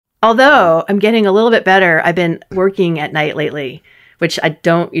Although I'm getting a little bit better. I've been working at night lately, which I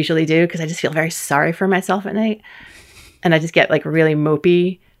don't usually do because I just feel very sorry for myself at night. And I just get like really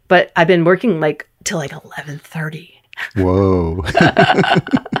mopey. But I've been working like till like 11:30. Whoa.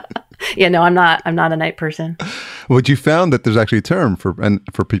 Yeah, no, I'm not a night person. Well, you found that there's actually a term for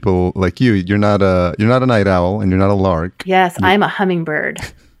people like you. You're not a night owl and you're not a lark. Yes, I'm a hummingbird.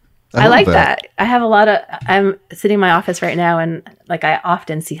 I like love that. I have I'm sitting in my office right now and like I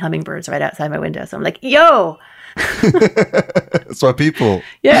often see hummingbirds right outside my window. So I'm like, yo. That's my people.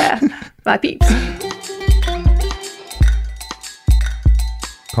 Yeah, my peeps.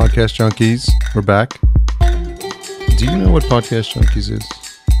 Podcast Junkies, we're back. Do you know what Podcast Junkies is?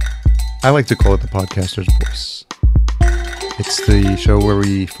 I like to call it the podcaster's voice. It's the show where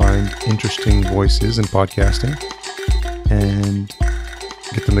we find interesting voices in podcasting and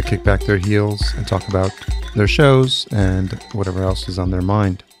get them to kick back their heels and talk about their shows and whatever else is on their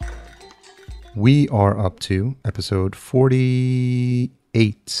mind. We are up to episode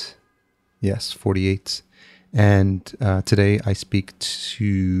 48. Yes, 48. And today I speak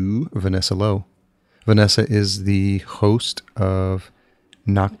to Vanessa Lowe. Vanessa is the host of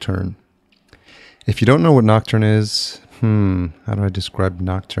Nocturne. If you don't know what Nocturne is, how do I describe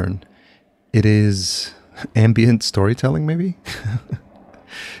Nocturne? It is ambient storytelling, maybe?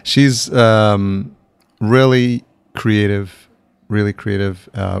 She's really creative, really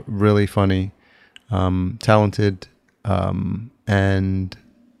funny, talented, and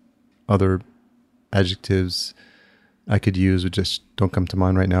other adjectives I could use would just don't come to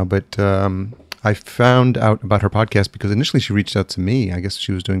mind right now. But I found out about her podcast because initially she reached out to me. I guess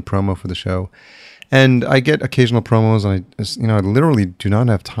she was doing promo for the show. And I get occasional promos, and I literally do not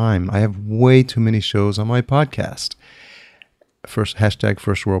have time. I have way too many shows on my podcast. First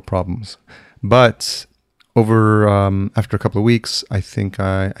world problems. But over after a couple of weeks, I think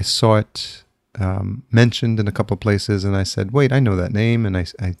I saw it mentioned in a couple of places, and I said, "Wait, I know that name." And I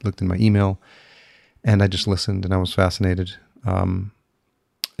looked in my email, and I just listened, and I was fascinated.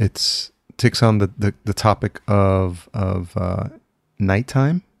 It takes on the topic of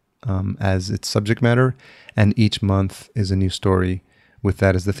nighttime. As its subject matter, and each month is a new story with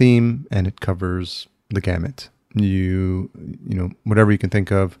that as the theme, and it covers the gamut. You know, whatever you can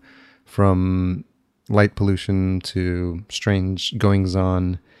think of, from light pollution to strange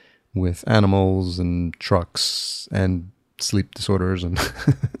goings-on with animals and trucks and sleep disorders and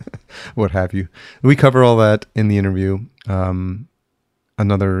what have you. We cover all that in the interview.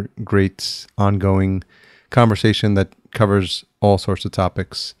 Another great ongoing conversation that covers all sorts of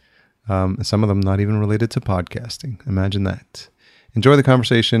topics. And some of them not even related to podcasting. Imagine that. Enjoy the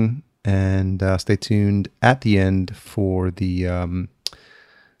conversation and stay tuned at the end for the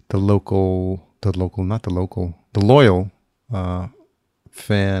loyal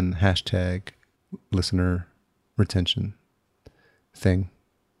fan hashtag listener retention thing.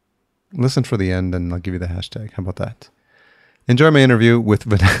 Listen for the end and I'll give you the hashtag. How about that? Enjoy my interview with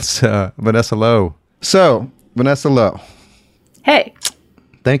Vanessa Lowe. So, Vanessa Lowe. Hey.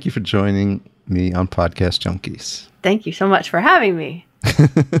 Thank you for joining me on Podcast Junkies. Thank you so much for having me.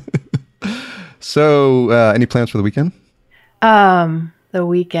 So, any plans for the weekend? The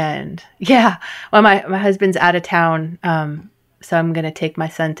weekend. Yeah. Well, my husband's out of town, so I'm going to take my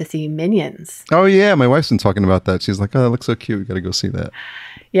son to see Minions. Oh, yeah. My wife's been talking about that. She's like, oh, that looks so cute. We got to go see that.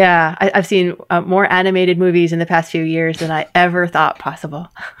 Yeah. I've seen more animated movies in the past few years than I ever thought possible.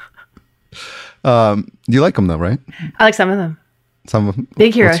 You like them, though, right? I like some of them. Some of them.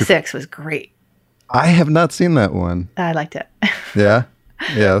 Big Hero 6 was great. I have not seen that one. I liked it. Yeah?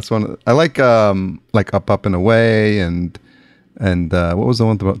 Yeah, that's one. I like Up and Away and what was the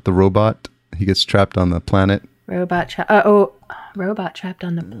one about the robot? He gets trapped on the planet. Robot trapped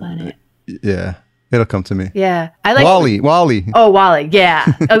on the planet. Yeah, it'll come to me. Yeah, I like Wall-E. Oh, Wall-E. Yeah,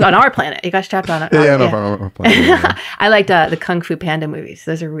 on our planet. He got trapped on it. Yeah, no, on our planet. Yeah. I liked the Kung Fu Panda movies.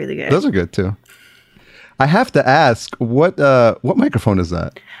 Those are really good. Those are good too. I have to ask, what microphone is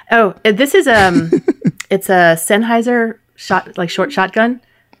that? Oh, this is it's a Sennheiser short shotgun.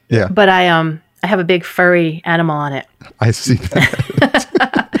 Yeah. But I have a big furry animal on it. I see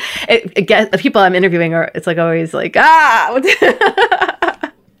that. The people I'm interviewing it's like always like, ah.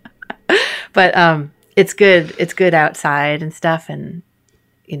 But it's good. It's good outside and stuff, and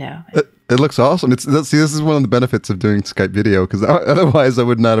you know. It looks awesome. This is one of the benefits of doing Skype video, because otherwise I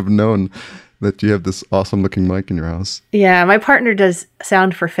would not have known that you have this awesome looking mic in your house. Yeah, my partner does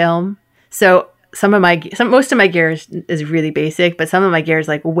sound for film, so most of my gear is really basic, but some of my gear is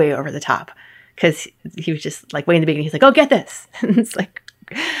like way over the top, because he was just like way in the beginning. He's like, "Oh, get this!" It's like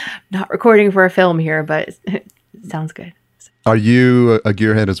not recording for a film here, but it sounds good. Are you a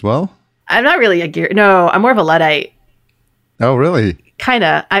gearhead as well? I'm not really a gear. No, I'm more of a Luddite. Oh, really? Kind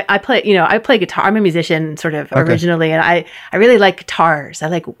of. I play, I play guitar. I'm a musician sort of originally, and I really like guitars. I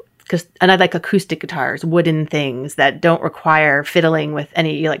like acoustic guitars, wooden things that don't require fiddling with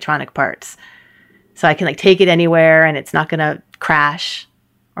any electronic parts. So I can like take it anywhere and it's not going to crash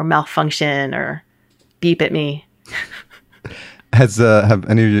or malfunction or beep at me. Have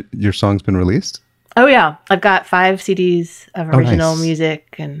any of your songs been released? Oh yeah. I've got 5 CDs of original nice.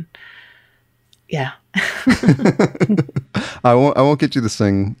 music, and yeah. I won't get you to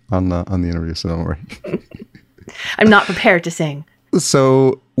sing on the interview, so don't worry. I'm not prepared to sing.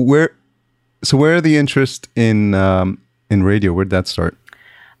 So where are the interest in radio? Where did that start?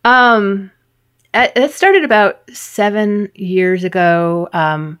 It started about 7 years ago.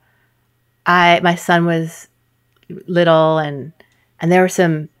 My son was little, and there were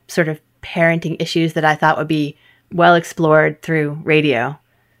some sort of parenting issues that I thought would be well explored through radio.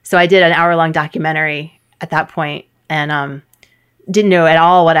 So I did an hour-long documentary at that point, and didn't know at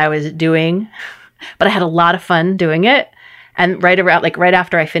all what I was doing, but I had a lot of fun doing it. And right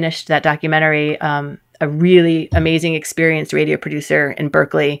after I finished that documentary, a really amazing, experienced radio producer in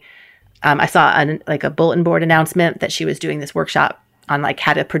Berkeley, I saw a bulletin board announcement that she was doing this workshop on like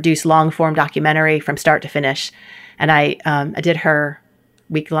how to produce long-form documentary from start to finish. And I did her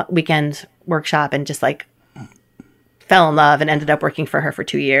weekend workshop and just like fell in love and ended up working for her for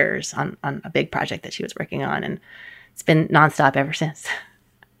 2 years on a big project that she was working on. And it's been nonstop ever since.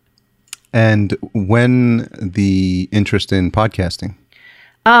 And when the interest in podcasting?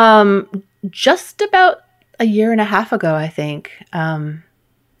 Just about a year and a half ago, I think.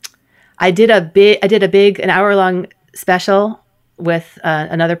 I did a big an hour-long special with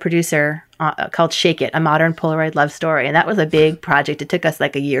another producer called Shake It, a modern Polaroid love story. And that was a big project. It took us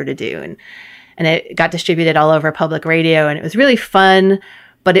like a year to do. And it got distributed all over public radio. And it was really fun,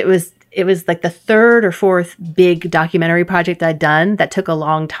 but it was like the 3rd or 4th big documentary project I'd done that took a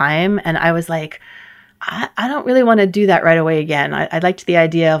long time. And I was like, I don't really want to do that right away again. I liked the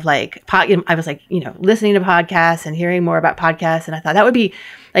idea of like, I was like, listening to podcasts and hearing more about podcasts. And I thought that would be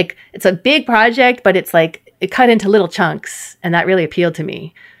like, it's a big project, but it's like, it cut into little chunks. And that really appealed to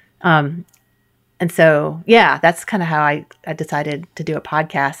me. And so, yeah, that's kind of how I decided to do a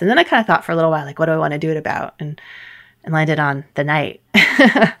podcast. And then I kind of thought for a little while, like, what do I want to do it about? And landed on The Night.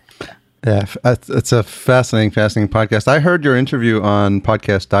 Yeah, it's a fascinating podcast. I heard your interview on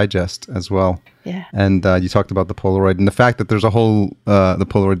Podcast Digest as well. Yeah. And you talked about the Polaroid and the fact that there's a whole the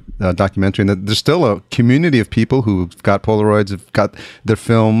Polaroid documentary, and that there's still a community of people who've got Polaroids, have got their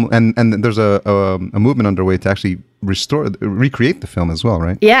film, and there's a movement underway to actually recreate the film as well,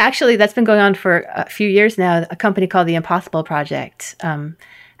 right? Yeah, actually, that's been going on for a few years now. A company called the Impossible Project.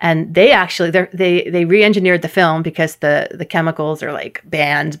 And they actually, they re-engineered the film because the chemicals are like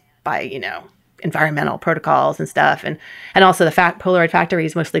banned by, environmental protocols and stuff. And also the Polaroid factory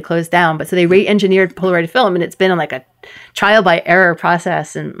is mostly closed down. But so they re-engineered Polaroid film, and it's been like a trial by error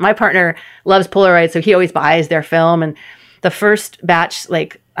process. And my partner loves Polaroid, so he always buys their film. And the first batch,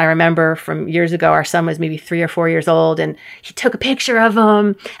 like I remember from years ago, our son was maybe 3 or 4 years old, and he took a picture of him,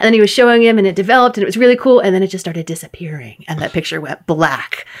 and then he was showing him, and it developed, and it was really cool. And then it just started disappearing, and that picture went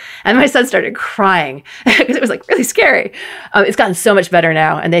black. And my son started crying because it was like really scary. It's gotten so much better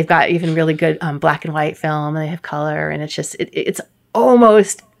now, and they've got even really good black and white film, and they have color, and it's just it's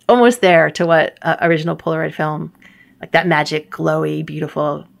almost there to what original Polaroid film, like that magic, glowy,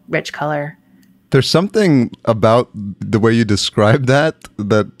 beautiful, rich color. There's something about the way you describe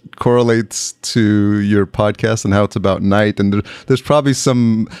that correlates to your podcast and how it's about night. And there's probably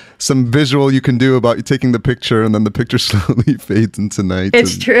some visual you can do about you taking the picture, and then the picture slowly fades into night.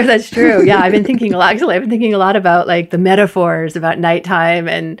 It's true. That's true. Yeah, I've been thinking a lot. Actually, I've been thinking a lot about like the metaphors about nighttime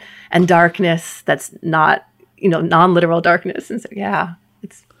and darkness. That's not non-literal darkness. And so yeah,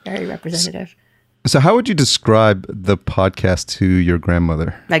 it's very representative. So how would you describe the podcast to your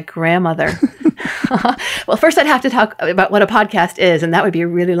grandmother? My grandmother. Well, first I'd have to talk about what a podcast is, and that would be a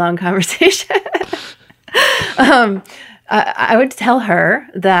really long conversation. I would tell her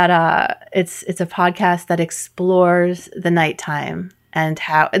that it's a podcast that explores the nighttime and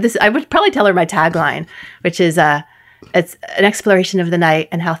how this. I would probably tell her my tagline, which is it's an exploration of the night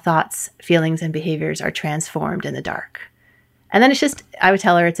and how thoughts, feelings, and behaviors are transformed in the dark. And then I would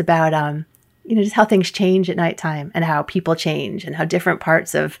tell her it's about just how things change at nighttime and how people change and how different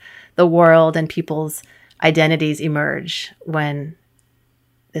parts of the world and people's identities emerge when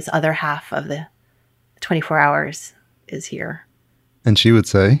this other half of the 24 hours is here. And she would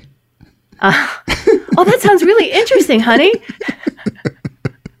say, oh, that sounds really interesting, honey.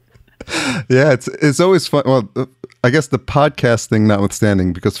 Yeah, it's always fun. Well, I guess the podcast thing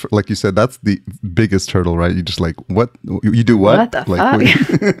notwithstanding, because like you said, that's the biggest hurdle, right? You just like, what you do what? What the like,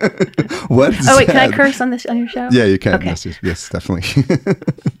 fuck? what? Oh wait, can I curse on your show? Yeah, you can. Okay. Yes, definitely.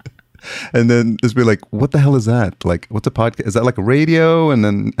 And then just be like, what the hell is that? Like, what's a podcast? Is that like a radio? And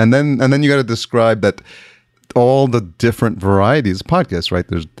then you got to describe that all the different varieties of podcasts, right?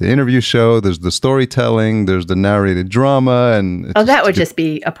 There's the interview show, there's the storytelling, there's the narrated drama, and that would just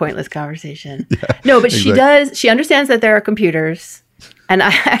be a pointless conversation. No, but exactly. She understands that there are computers. And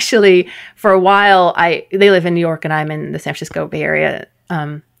I actually, for a while, they live in New York and I'm in the San Francisco Bay Area.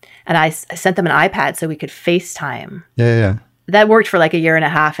 And I sent them an iPad so we could FaceTime. Yeah. That worked for like a year and a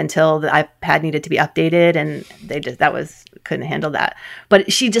half until the iPad needed to be updated, and couldn't handle that.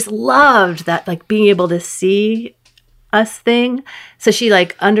 But she just loved that, like being able to see us thing. So she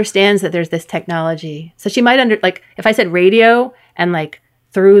like understands that there's this technology. So she might like if I said radio and like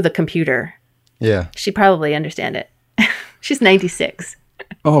through the computer, yeah, she'd probably understand it. She's 96.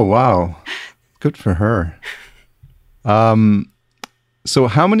 Oh wow, good for her. So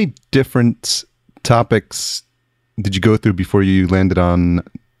how many different topics did you go through before you landed on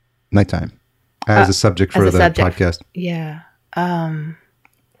nighttime as a subject for the podcast? Yeah. Trying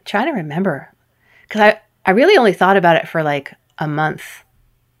to remember. Because I really only thought about it for like a month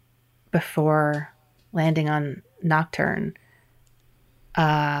before landing on Nocturne.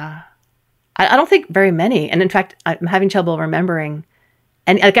 I don't think very many. And in fact, I'm having trouble remembering.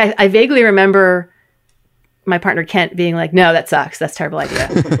 And like I vaguely remember my partner Kent being like, no, that sucks. That's a terrible idea.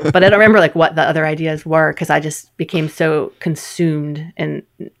 But I don't remember like what the other ideas were because I just became so consumed in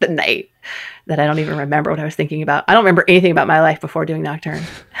the night that I don't even remember what I was thinking about. I don't remember anything about my life before doing Nocturne.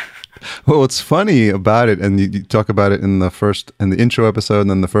 Well, what's funny about it, and you talk about it in the intro episode and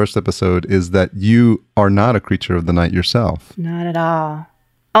then the first episode, is that you are not a creature of the night yourself. Not at all.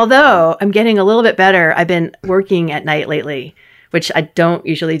 Although I'm getting a little bit better. I've been working at night lately, which I don't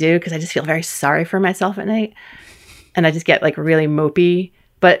usually do because I just feel very sorry for myself at night. And I just get like really mopey.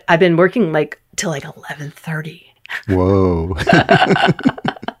 But I've been working like till like 11:30. Whoa.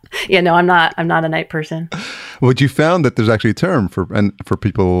 Yeah, no, I'm not a night person. Well, you found that there's actually a term for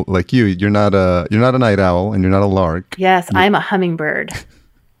people like you. You're not a night owl and you're not a lark. Yes, I'm a hummingbird.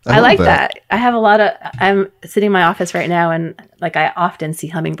 I like that. I have I'm sitting in my office right now and like I often see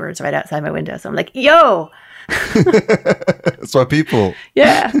hummingbirds right outside my window. So I'm like, yo. That's my people.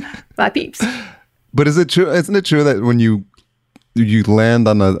 Yeah, my peeps. But isn't it true that when you land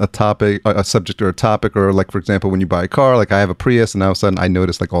on a topic, a subject or a topic, or like, for example, when you buy a car, like I have a Prius and all of a sudden I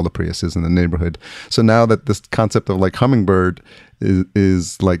notice like all the Priuses in the neighborhood. So now that this concept of like hummingbird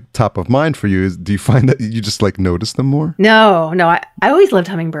is like top of mind for you, do you find that you just like notice them more? No, I always loved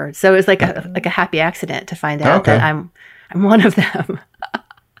hummingbirds. So it was like a happy accident to find out that I'm one of them.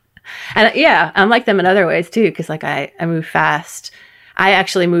 And yeah, I'm like them in other ways too, because like I move fast. I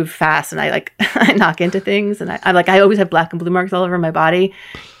actually move fast, and I like I knock into things, and I always have black and blue marks all over my body,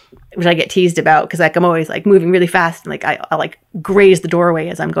 which I get teased about because like I'm always like moving really fast, and like I like graze the doorway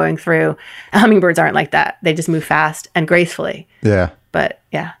as I'm going through. Hummingbirds aren't like that; they just move fast and gracefully. Yeah, but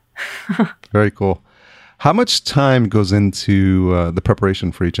yeah, very cool. How much time goes into the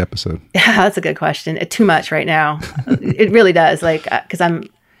preparation for each episode? Yeah, that's a good question. Too much right now. It really does, like because I'm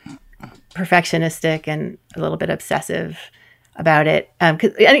perfectionistic and a little bit obsessive about it. And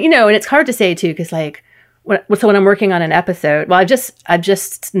it's hard to say too, because like, so when I'm working on an episode, well,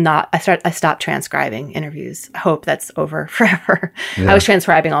 I stopped transcribing interviews. I hope that's over forever. Yeah. I was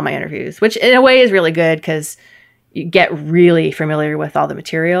transcribing all my interviews, which in a way is really good because you get really familiar with all the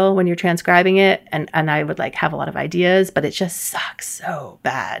material when you're transcribing it. And I would like have a lot of ideas, but it just sucks so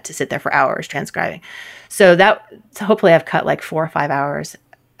bad to sit there for hours transcribing. So hopefully I've cut like 4 or 5 hours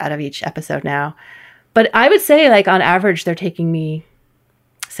out of each episode now. But I would say, like, on average, they're taking me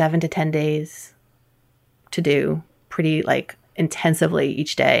 7 to 10 days to do pretty, like, intensively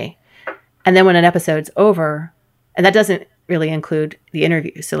each day. And then when an episode's over, and that doesn't really include the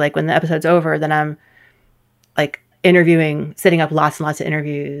interview. So, like, when the episode's over, then I'm, like, setting up lots and lots of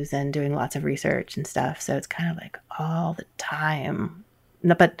interviews and doing lots of research and stuff. So it's kind of, like, all the time.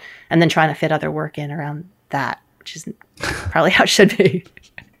 And then trying to fit other work in around that, which is probably how it should be.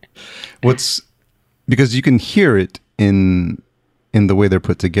 Because you can hear it in the way they're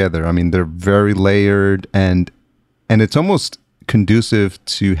put together. I mean, they're very layered, and it's almost conducive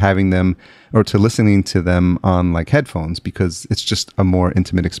to having them or to listening to them on like headphones because it's just a more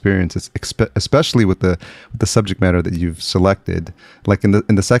intimate experience. It's especially with the subject matter that you've selected. Like in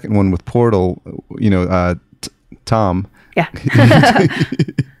the second one with Portal, Tom. Yeah.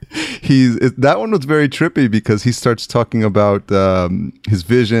 that one was very trippy because he starts talking about his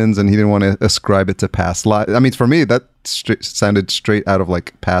visions, and he didn't want to ascribe it to past life. I mean, for me, that sounded straight out of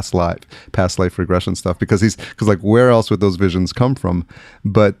like past life regression stuff, because like, where else would those visions come from?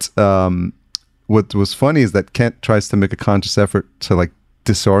 But what was funny is that Kent tries to make a conscious effort to like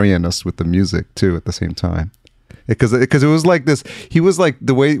disorient us with the music too at the same time. Because it was like this, he was like,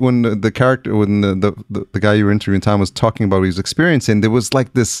 the way when the character, when the guy you were interviewing, Tom, was talking about what he was experiencing, there was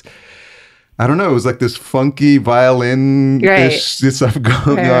like this, I don't know, it was like this funky violin-ish stuff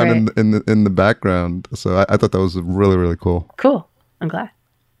going on in the background. So I thought that was really, really cool. Cool. I'm glad.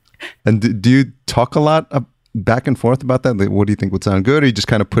 And do you talk a lot back and forth about that? Like, what do you think would sound good? Or you just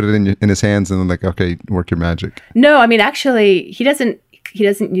kind of put it in his hands and then like, okay, work your magic? No, I mean, actually, he doesn't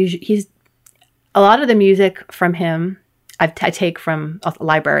usually, a lot of the music from him, I take from a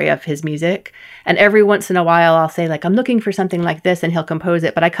library of his music. And every once in a while, I'll say, like, I'm looking for something like this, and he'll compose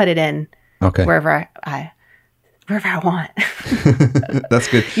it. But I cut it in wherever I want. That's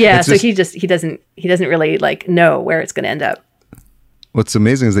good. Yeah, it's so he doesn't really, like, know where it's going to end up. What's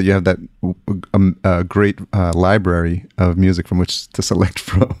amazing is that you have that great library of music from which to select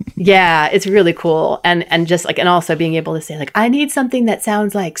from. Yeah, it's really cool. And just like, and also being able to say, like, I need something that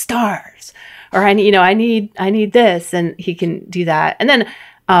sounds like stars. Or I need this, and he can do that. And then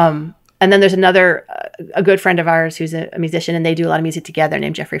there's another a good friend of ours who's a musician, and they do a lot of music together,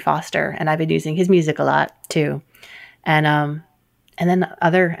 named Jeffrey Foster, and I've been using his music a lot too. And then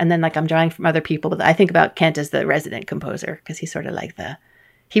like I'm drawing from other people, but I think about Kent as the resident composer, because he's sort of like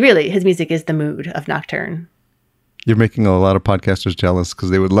his music is the mood of Nocturne. You're making a lot of podcasters jealous, because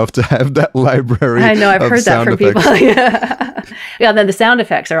they would love to have that library. I know, I've heard that from effects. People. Yeah, then the sound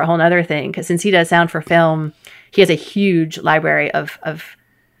effects are a whole other thing, because since he does sound for film, he has a huge library of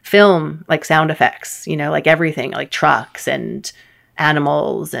film, like sound effects, like everything, like trucks and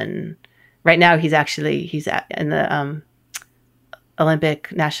animals. And right now he's in the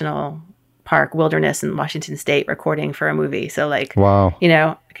Olympic National Park Wilderness in Washington State recording for a movie. So like, wow,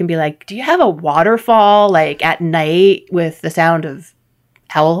 it can be like, do you have a waterfall like at night with the sound of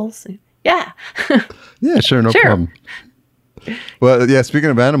owls? Yeah. Yeah, sure. No problem. Well, yeah,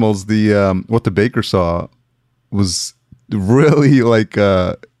 speaking of animals, the What the Baker Saw was really like,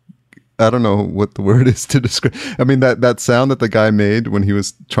 I don't know what the word is to describe. I mean, that sound that the guy made when he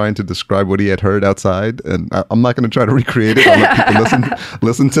was trying to describe what he had heard outside, and I'm not going to try to recreate it. I'll let people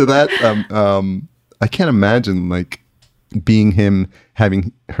listen to that. I can't imagine like being him,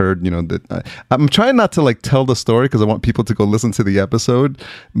 having heard, that. I'm trying not to like tell the story, because I want people to go listen to the episode,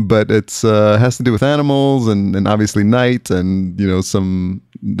 but it's has to do with animals and obviously night, and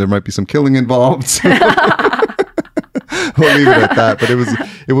there might be some killing involved. We'll leave it at that.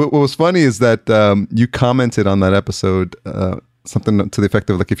 But what was funny is that you commented on that episode something to the effect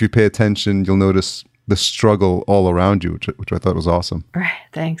of like, if you pay attention, you'll notice the struggle all around you, which I thought was awesome. Right.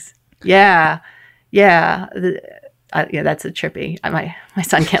 Thanks. Yeah. Yeah. That's a trippy. My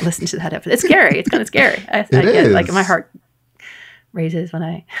son can't listen to that episode. It's scary. It's kind of scary. I get, like, my heart raises when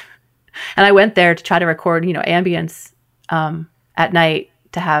and I went there to try to record, ambience at night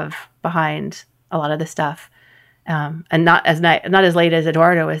to have behind a lot of the stuff. And not as late as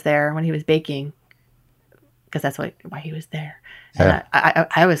Eduardo was there when he was baking, because that's why he was there. Yeah. And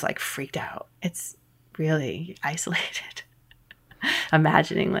I was like freaked out. It's really isolated.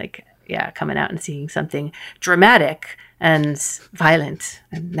 Imagining like, coming out and seeing something dramatic and violent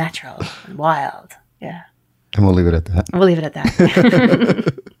and natural and wild. Yeah. And we'll leave it at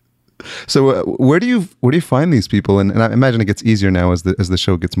that. So where do you find these people? And I imagine it gets easier now as the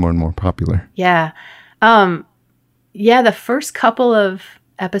show gets more and more popular. Yeah. The first couple of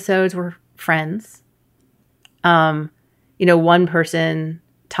episodes were friends. One person,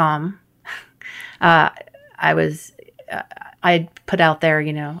 Tom, I put out there,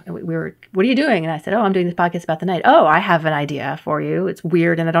 we were, what are you doing? And I said, I'm doing this podcast about the night. Oh, I have an idea for you. It's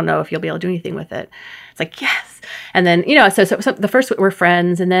weird, and I don't know if you'll be able to do anything with it. It's like, yes. And then, so the first were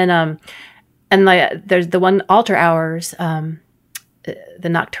friends, and then, there's the one Alter Hours, the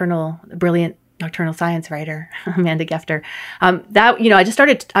brilliant nocturnal science writer, Amanda Gefter.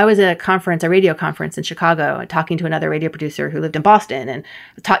 I was at a radio conference in Chicago, talking to another radio producer who lived in Boston. And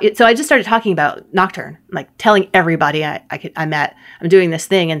so I just started talking about Nocturne, like telling everybody I met, I'm doing this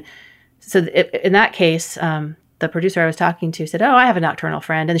thing. And so in that case, the producer I was talking to said, I have a nocturnal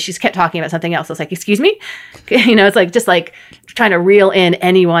friend. And she kept talking about something else. I was like, excuse me? It's like, just like trying to reel in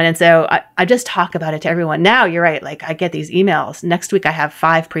anyone. And so I just talk about it to everyone. Now you're right. Like, I get these emails. Next week, I have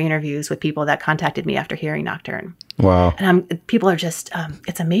 5 pre-interviews with people that contacted me after hearing Nocturne. Wow. And people are just,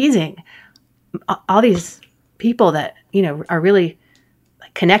 it's amazing. All these people that, are really like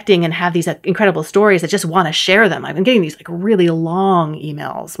connecting and have these incredible stories that just want to share them. I've been getting these like really long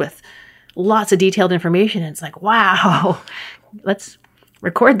emails with lots of detailed information. And it's like, wow, let's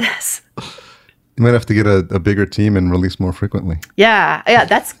record this. You might have to get a bigger team and release more frequently. Yeah.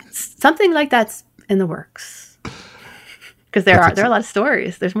 That's something like that's in the works. Because there are a lot of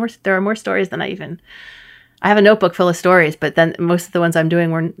stories. There are more stories than I have a notebook full of stories, but then most of the ones I'm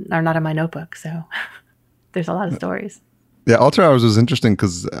doing are not in my notebook. So there's a lot of stories. Yeah, Alter Hours was interesting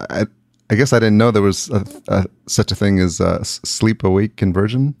because I guess I didn't know there was such a thing as sleep-awake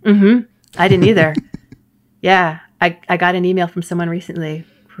conversion. Mm-hmm. I didn't either. Yeah, I got an email from someone recently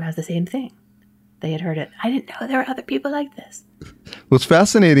who has the same thing. They had heard it. I didn't know there were other people like this. What's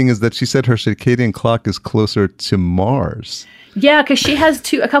fascinating is that she said her circadian clock is closer to Mars. Yeah, because she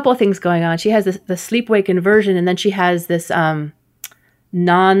has a couple of things going on. She has the sleep-wake inversion, and then she has this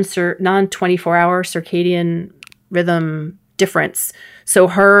non-24-hour circadian rhythm difference. So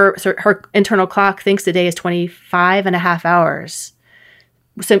her internal clock thinks the day is 25 and a half hours.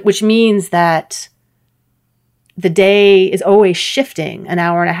 So, which means that the day is always shifting an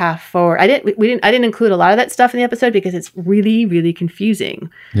hour and a half forward. I didn't include a lot of that stuff in the episode because it's really, really confusing.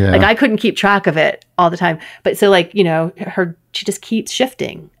 Yeah. Like I couldn't keep track of it all the time. But so like, she just keeps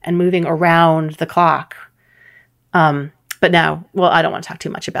shifting and moving around the clock. But now, well, I don't want to talk too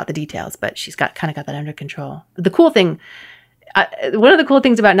much about the details, but she's got that under control. The cool thing, one of the cool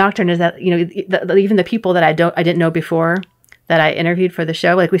things about Nocturne is that, even the people that I didn't know before that I interviewed for the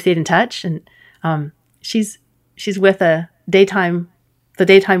show, like we stayed in touch, and she's with the daytime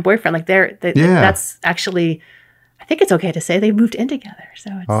boyfriend. Like that's actually, I think it's okay to say they moved in together. So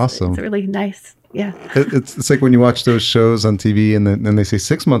it's awesome. It's really nice. Yeah. It's like when you watch those shows on TV and then they say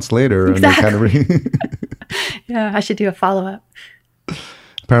 6 months later. Exactly. And they kind of yeah, I should do a follow-up.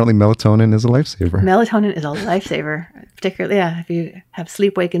 Apparently melatonin is a lifesaver. Melatonin is a lifesaver, particularly if you have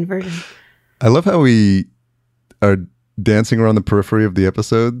sleep-wake inversion. I love how we are dancing around the periphery of the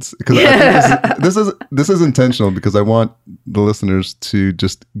episodes, because I think this is intentional, because I want the listeners to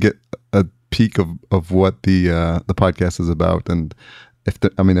just get a peek of what the podcast is about, and if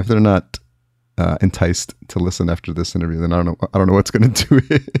they're not enticed to listen after this interview, then I don't know what's going to do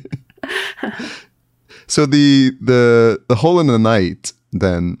it. So the Hole in the Night,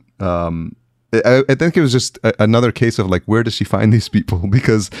 then I think it was just another case of like, where does she find these people?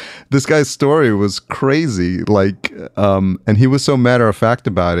 Because this guy's story was crazy, like, and he was so matter of fact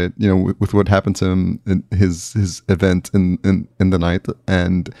about it, with what happened to him in his event in the night,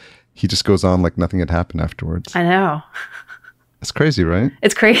 and he just goes on like nothing had happened afterwards. I know. It's crazy, right?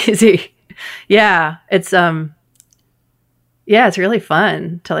 It's crazy. Yeah, it's it's really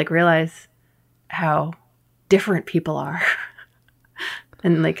fun to like realize how different people are.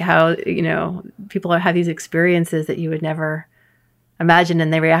 And like how, people have these experiences that you would never imagine,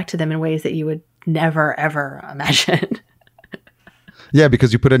 and they react to them in ways that you would never, ever imagine. Yeah,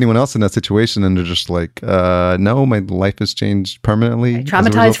 because you put anyone else in that situation and they're just like, no, my life has changed permanently.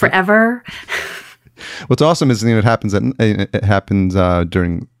 Traumatized forever. What's awesome is it happens during,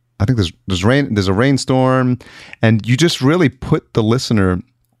 I think there's a rainstorm, and you just really put the listener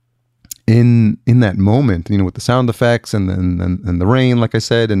in that moment, with the sound effects and the rain, like I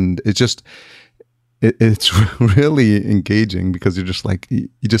said, and it's really engaging, because you're just like, you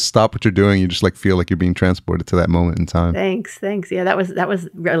just stop what you're doing, you just like feel like you're being transported to that moment in time. Thanks. Yeah, that was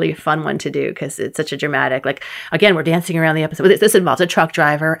really a fun one to do, because it's such a dramatic, like, again, we're dancing around the episode. This involves a truck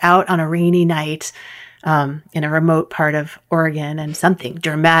driver out on a rainy night in a remote part of Oregon, and something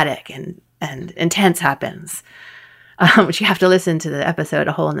dramatic and intense happens. Which you have to listen to the episode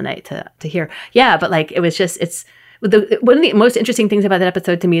A Hole in the Night to hear. Yeah, but like it was just, one of the most interesting things about that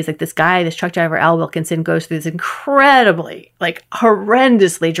episode to me is like this truck driver, Al Wilkinson, goes through this incredibly, like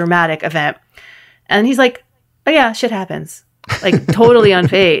horrendously dramatic event. And he's like, oh yeah, shit happens. Like totally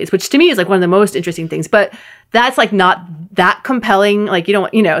unfazed, which to me is like one of the most interesting things. But that's like not that compelling. Like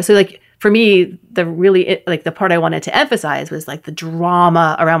so like for me, the part I wanted to emphasize was like the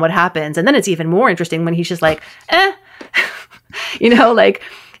drama around what happens. And then it's even more interesting when he's just like, like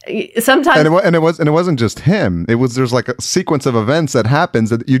sometimes. And it wasn't just him. There's like a sequence of events that happens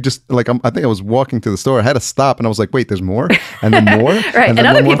that you just like, I think I was walking to the store. I had to stop and I was like, wait, there's more, and then more. Right. And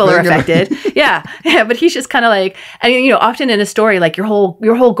other people are affected. Yeah. But he's just kind of like, and often in a story, like your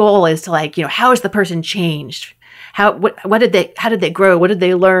whole goal is to like, how has the person changed? How did they grow? What did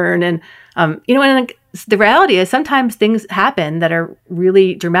they learn? And, and like, the reality is sometimes things happen that are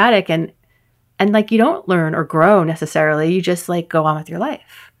really dramatic, and like you don't learn or grow necessarily. You just like go on with your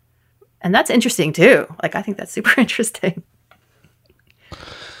life. And that's interesting too. Like, I think that's super interesting.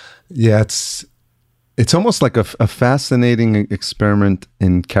 Yeah, It's almost like a fascinating experiment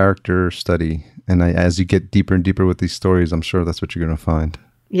in character study. And as you get deeper and deeper with these stories, I'm sure that's what you're going to find.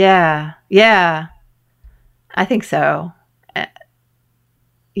 Yeah. Yeah. I think so.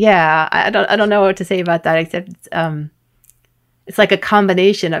 Yeah. I don't know what to say about that, except it's like a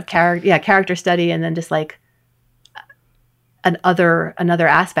combination of character study and then just like another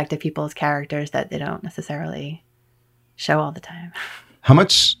aspect of people's characters that they don't necessarily show all the time. How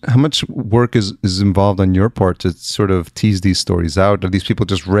much work is involved on your part to sort of tease these stories out? Are these people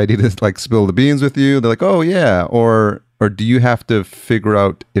just ready to like spill the beans with you? They're like, oh yeah, or do you have to figure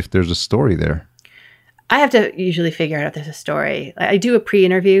out if there's a story there? I have to usually figure out if there's a story. I do a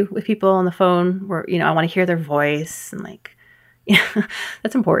pre-interview with people on the phone where, I want to hear their voice and like,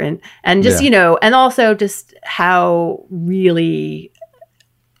 that's important. And just, and also just how really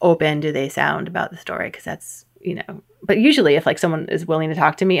open do they sound about the story? Because that's, but usually if like someone is willing to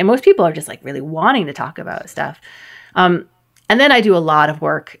talk to me, and most people are just like really wanting to talk about stuff. And then I do a lot of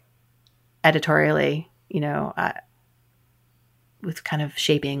work editorially, with kind of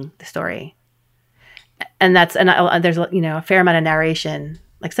shaping the story. And there's, a fair amount of narration.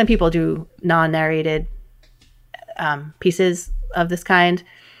 Like some people do non-narrated pieces of this kind,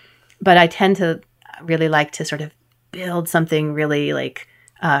 but I tend to really like to sort of build something really like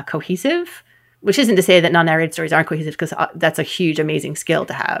cohesive, which isn't to say that non-narrated stories aren't cohesive, because that's a huge, amazing skill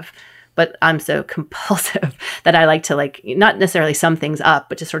to have. But I'm so compulsive that I like to like not necessarily sum things up,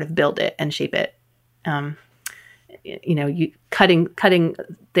 but just sort of build it and shape it. You cutting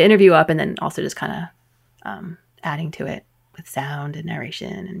the interview up and then also just kind of adding to it with sound and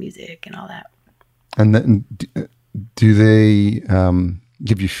narration and music and all that. And then do they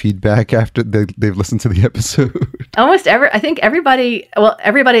give you feedback after they've listened to the episode? I think everybody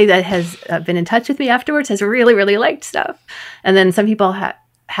that has been in touch with me afterwards has really, really liked stuff. And then some people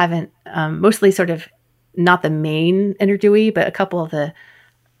haven't, mostly sort of not the main interviewee, but a couple of the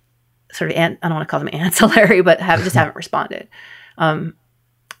sort of, I don't want to call them ancillary, but haven't responded. But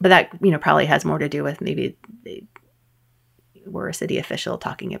that, probably has more to do with maybe they were a city official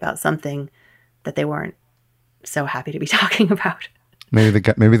talking about something that they weren't so happy to be talking about. Maybe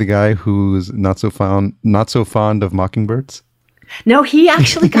the guy who's not so fond of mockingbirds. No, he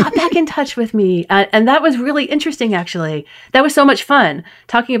actually got back in touch with me, and that was really interesting. Actually, that was so much fun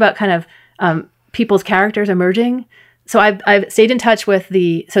talking about kind of people's characters emerging. So I've stayed in touch with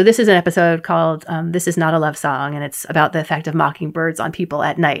so this is an episode called "This Is Not a Love Song," and it's about the effect of mockingbirds on people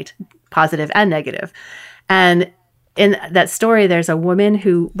at night, positive and negative. And in that story, there's a woman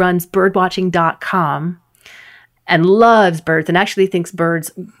who runs birdwatching.com and loves birds and actually thinks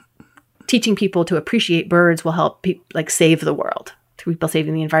teaching people to appreciate birds will help save the world, through people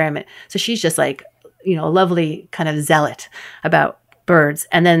saving the environment. So she's just like, a lovely kind of zealot about birds.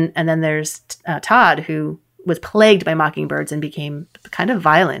 And then there's Todd, who was plagued by mockingbirds and became kind of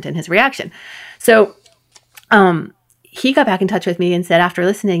violent in his reaction. So he got back in touch with me and said, after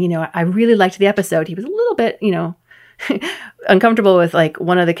listening, I really liked the episode. He was a little bit, uncomfortable with like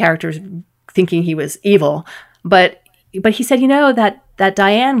one of the characters thinking he was evil. But he said, that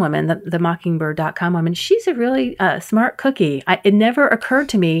Diane woman, the mockingbird.com woman, she's a really smart cookie. It never occurred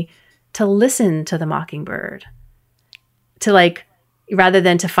to me to listen to the mockingbird, rather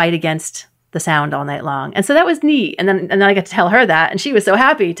than to fight against the sound all night long. And so that was neat. And then I got to tell her that, and she was so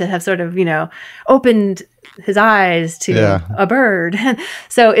happy to have sort of, opened his eyes to a bird.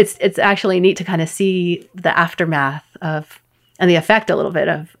 So it's actually neat to kind of see the aftermath and the effect a little bit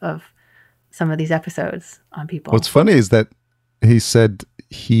of some of these episodes on people. What's funny is that he said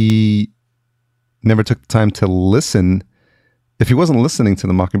he never took the time to listen. If he wasn't listening to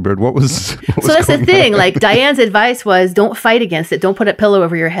the mockingbird, what was so that's the thing. Like Diane's advice was, don't fight against it. Don't put a pillow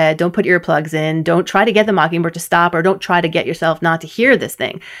over your head. Don't put earplugs in. Don't try to get the mockingbird to stop, or don't try to get yourself not to hear this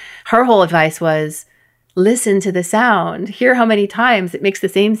thing. Her whole advice was, listen to the sound. Hear how many times it makes the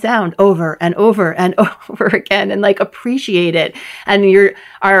same sound over and over and over again, and appreciate it. And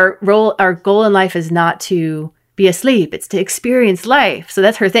our goal in life is not to be asleep. It's to experience life. So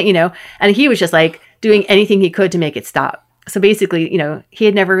that's her thing, and he was just doing anything he could to make it stop. So basically, he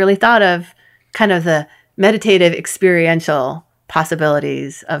had never really thought of kind of the meditative experiential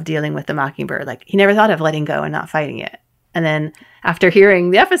possibilities of dealing with the mockingbird. He never thought of letting go and not fighting it. And then after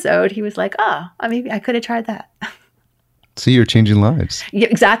hearing the episode, he was like, maybe I could have tried that. See, you're changing lives. Yeah,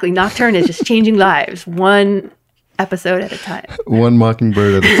 exactly. Nocturne is just changing lives, one episode at a time. One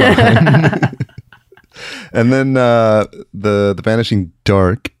mockingbird at a time. And then the Vanishing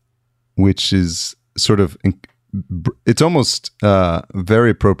Dark, which is sort of, it's almost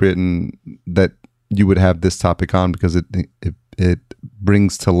very appropriate in that you would have this topic on, because it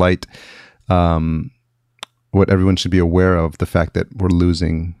brings to light what everyone should be aware of, the fact that we're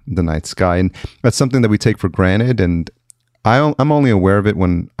losing the night sky. And that's something that we take for granted. And I'm only aware of it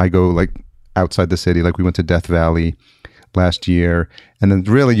when I go like outside the city. Like we went to Death Valley last year, and then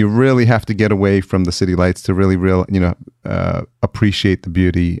you really have to get away from the city lights to really appreciate the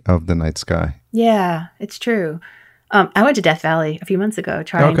beauty of the night sky. Yeah, it's true. I went to Death Valley a few months ago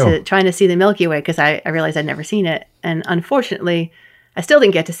trying to see the Milky Way because I realized I'd never seen it. And unfortunately, I still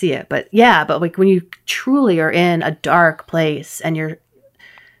didn't get to see it. But like when you truly are in a dark place and you're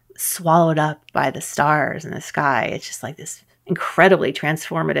swallowed up by the stars in the sky, it's just like this incredibly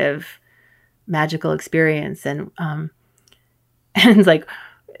transformative, magical experience. And it's like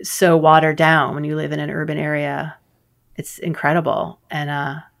so watered down when you live in an urban area. It's incredible.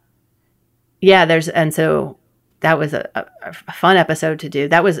 And so that was a fun episode to do.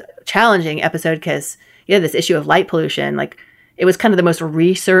 That was a challenging episode because this issue of light pollution, like it was kind of the most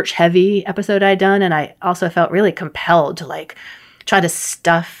research heavy episode I'd done. And I also felt really compelled to like try to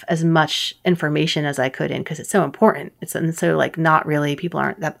stuff as much information as I could in because it's so important. And so like not really, people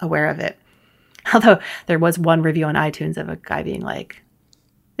aren't that aware of it. Although there was one review on iTunes of a guy being like,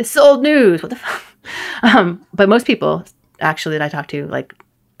 "This is old news. What the fuck?" But most people actually that I talk to like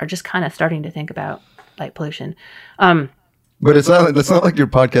are just kind of starting to think about light pollution. But it's not like your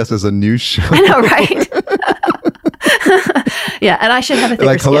podcast is a news show. I know, right? Yeah, and I should have a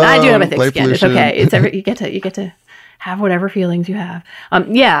thicker skin. I do have a thick skin. Pollution. It's okay. You get to have whatever feelings you have.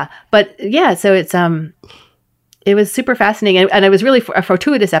 So it was super fascinating, and it was really a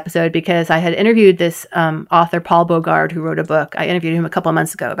fortuitous episode because I had interviewed this author, Paul Bogard, who wrote a book. I interviewed him a couple of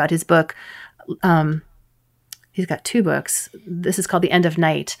months ago about his book. He's got 2 books. This is called The End of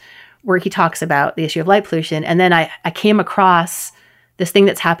Night, where he talks about the issue of light pollution. And then I came across this thing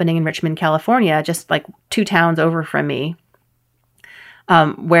that's happening in Richmond, California, just like 2 towns over from me,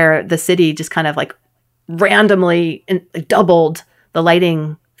 where the city just kind of like randomly doubled the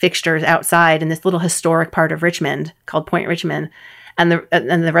lighting fixtures outside in this little historic part of Richmond called Point Richmond. And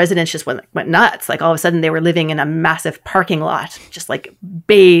the residents just went nuts. Like all of a sudden they were living in a massive parking lot, just like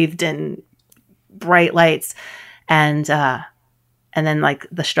bathed in bright lights. And then like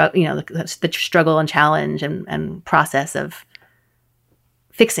the struggle and challenge and process of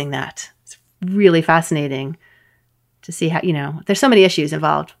fixing that. It's really fascinating to see how, there's so many issues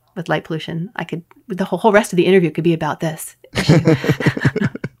involved with light pollution. The whole rest of the interview could be about this.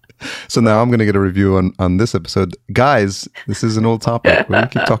 So now I'm going to get a review on this episode. Guys, this is an old topic. We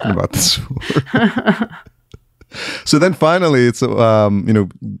keep talking about this for. So then finally, it's,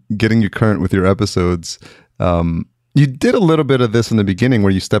 getting you current with your episodes. You did a little bit of this in the beginning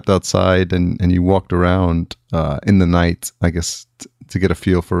where you stepped outside and you walked around in the night, I guess, to get a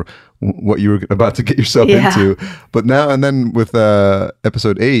feel for what you were about to get yourself into. But now and then with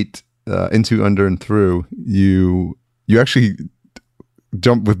episode 8, Into, Under, and Through, you actually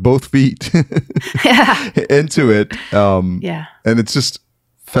jump with both feet into it. And it's just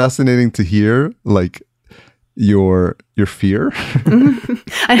fascinating to hear, like, your fear.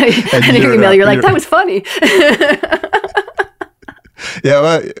 I know. In your email, you're like, that was funny. Yeah,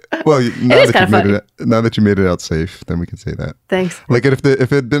 well, now that you made it out safe, then we can say that. Thanks. Like if it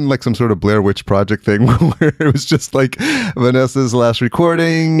had been like some sort of Blair Witch Project thing where it was just like Vanessa's last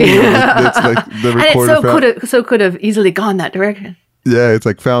recording, it's like the recorder, and it could have easily gone that direction. Yeah, it's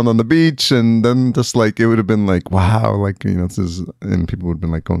like found on the beach, and then just like it would have been like, wow, like this is, and people would have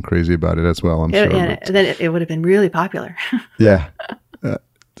been like going crazy about it as well. I'm sure. And then it would have been really popular. Yeah.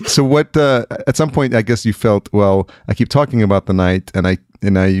 So what? At some point, I guess you felt, well, I keep talking about the night, and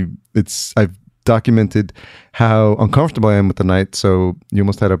I've documented how uncomfortable I am with the night. So you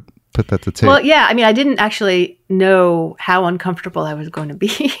almost had to put that to tape. Well, yeah. I mean, I didn't actually know how uncomfortable I was going to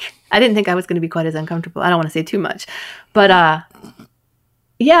be. I didn't think I was going to be quite as uncomfortable. I don't want to say too much, but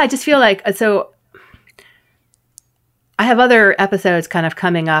yeah, I just feel like so. I have other episodes kind of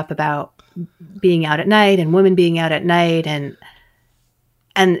coming up about being out at night and women being out at night and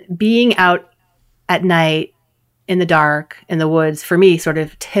being out at night in the dark, in the woods, for me, sort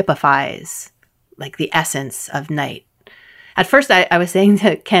of typifies like the essence of night. At first, I was saying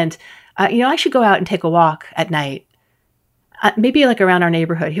to Kent, I should go out and take a walk at night. Maybe like around our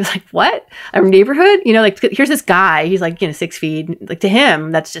neighborhood. He was like, what? Our neighborhood? Like here's this guy. He's like, 6 feet. Like to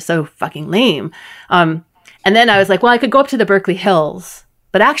him, that's just so fucking lame. And then I was like, well, I could go up to the Berkeley Hills.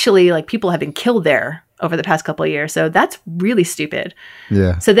 But actually, like people have been killed there over the past couple of years. So that's really stupid.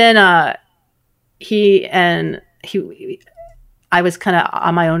 Yeah. So then I was kind of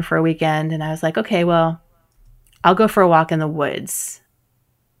on my own for a weekend, and I was like, okay, well, I'll go for a walk in the woods.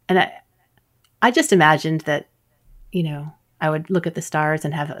 And I just imagined that, I would look at the stars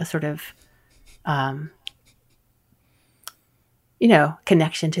and have a sort of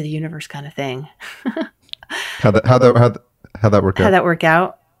connection to the universe kind of thing. How'd that work out? How'd that work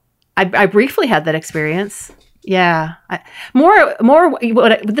out? I briefly had that experience. Yeah.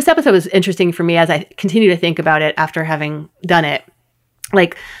 This episode was interesting for me as I continue to think about it after having done it.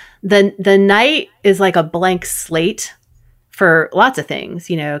 Like the night is like a blank slate for lots of things,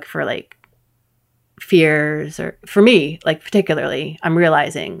 for like fears, or for me, like particularly, I'm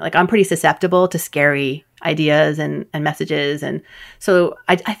realizing like I'm pretty susceptible to scary ideas and messages. And so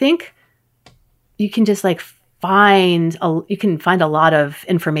I think you can just like find a lot of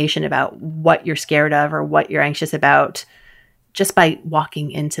information about what you're scared of or what you're anxious about just by walking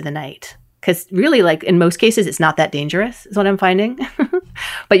into the night. Because really, like in most cases, it's not that dangerous, is what I'm finding.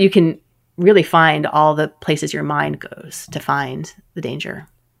 But you can really find all the places your mind goes to find the danger.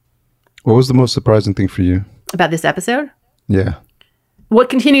 What was the most surprising thing for you about this episode? Yeah. What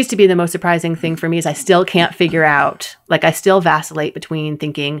continues to be the most surprising thing for me is I still can't figure out, like I still vacillate between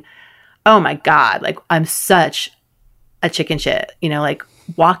thinking, oh my God, like I'm such a chicken shit, like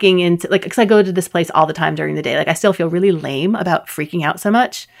walking into, like, because I go to this place all the time during the day. Like I still feel really lame about freaking out so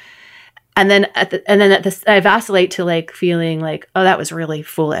much. And then I vacillate to like feeling like, oh, that was really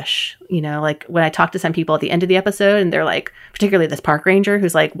foolish. Like when I talk to some people at the end of the episode and they're like, particularly this park ranger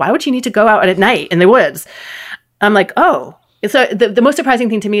who's like, why would you need to go out at night in the woods? I'm like, oh. So the most surprising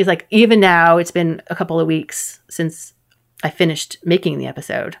thing to me is like, even now it's been a couple of weeks since I finished making the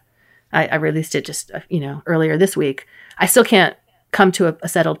episode. I released it just, earlier this week. I still can't come to a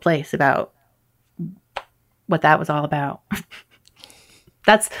settled place about what that was all about.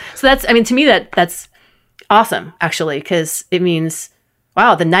 To me, that's awesome, actually, because it means,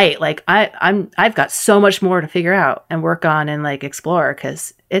 wow, the night, like I've got so much more to figure out and work on and like explore,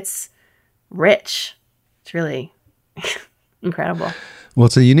 because it's rich. It's really incredible. Well,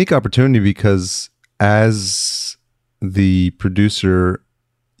 it's a unique opportunity because as the producer,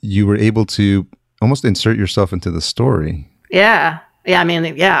 you were able to almost insert yourself into the story. Yeah. Yeah. I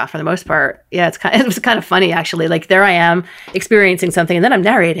mean, yeah, for the most part. Yeah. It was kind of funny, actually. Like there I am experiencing something and then I'm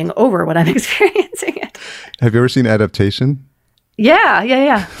narrating over what I'm experiencing it. Have you ever seen Adaptation?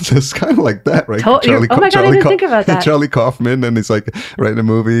 Yeah. So it's kind of like that, right? Oh my God, I didn't think about that. Charlie Kaufman, and he's like writing a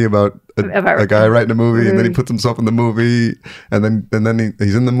movie about a guy writing a movie, and then he puts himself in the movie, and then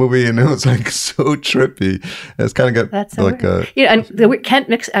he's in the movie, and it was like so trippy. It's kind of got that's so like weird. And Kent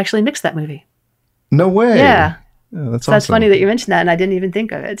actually mixed that movie. No way. Yeah. That's so awesome. That's funny that you mentioned that, and I didn't even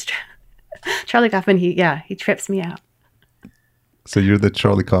think of it. It's Charlie Kaufman. He trips me out. So you're the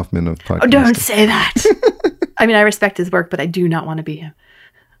Charlie Kaufman of podcasting. Oh, don't say that. I mean, I respect his work, but I do not want to be him.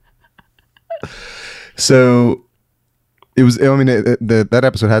 So it was, I mean, that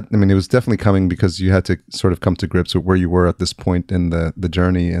episode had, I mean, it was definitely coming because you had to sort of come to grips with where you were at this point in the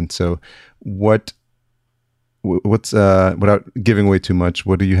journey. And so what's, without giving away too much,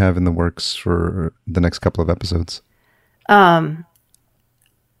 what do you have in the works for the next couple of episodes? The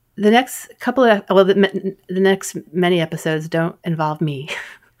next many episodes don't involve me.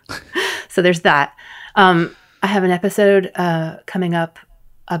 So there's that. I have an episode coming up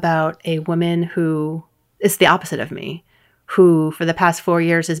about a woman who is the opposite of me, who for the past 4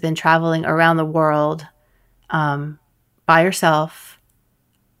 years has been traveling around the world by herself,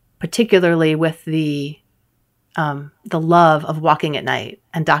 particularly with the love of walking at night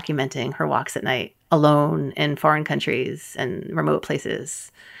and documenting her walks at night alone in foreign countries and remote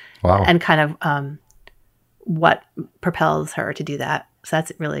places. Wow. And kind of what propels her to do that. So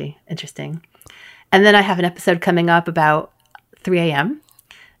that's really interesting. And then I have an episode coming up about 3 a.m.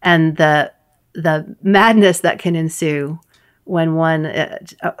 and the madness that can ensue when one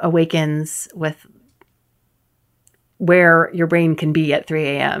awakens with where your brain can be at 3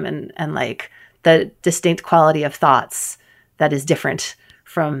 a.m. and like the distinct quality of thoughts that is different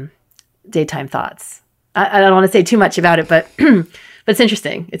from daytime thoughts. I don't want to say too much about it, but but it's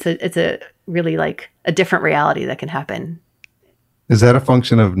interesting. It's a really like a different reality that can happen. Is that a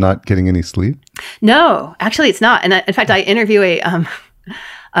function of not getting any sleep? No, actually it's not. And in fact, I interview a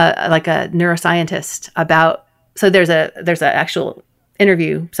neuroscientist about, so there's a actual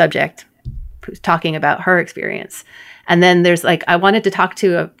interview subject who's talking about her experience. And then there's like, I wanted to talk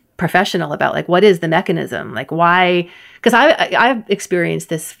to a professional about like, what is the mechanism? Like why? Because I've experienced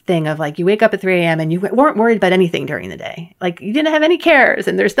this thing of like, you wake up at 3 a.m. and you weren't worried about anything during the day. Like you didn't have any cares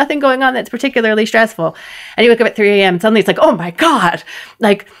and there's nothing going on that's particularly stressful. And you wake up at 3 a.m. and suddenly it's like, oh my God,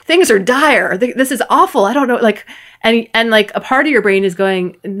 like things are dire. This is awful. I don't know. Like, and like a part of your brain is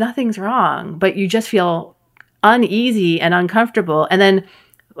going, nothing's wrong, but you just feel uneasy and uncomfortable. And then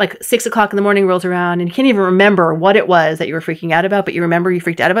like 6 o'clock in the morning rolls around and you can't even remember what it was that you were freaking out about, but you remember you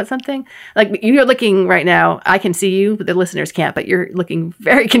freaked out about something. Like you're looking right now, I can see you, but the listeners can't, but you're looking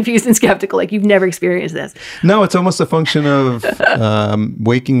very confused and skeptical. Like you've never experienced this. No, it's almost a function of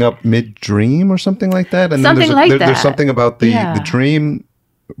waking up mid-dream or something like that. And Something then like that. There's something about the dream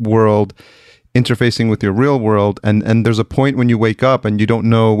world interfacing with your real world. And there's a point when you wake up and you don't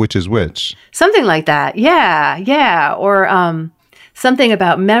know which is which. Something like that. Yeah. Yeah. Or something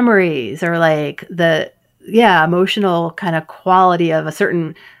about memories or like the emotional kind of quality of a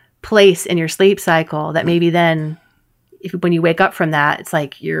certain place in your sleep cycle that maybe then when you wake up from that, it's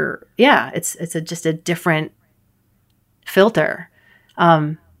like it's just a different filter.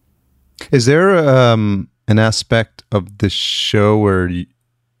 Is there an aspect of the show where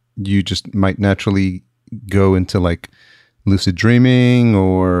you just might naturally go into like lucid dreaming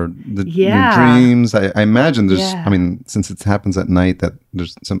or your dreams? I imagine there's, I mean, since it happens at night, that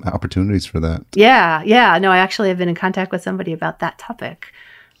there's some opportunities for that. Yeah. Yeah. No, I actually have been in contact with somebody about that topic.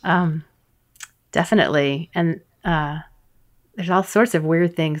 Definitely. And there's all sorts of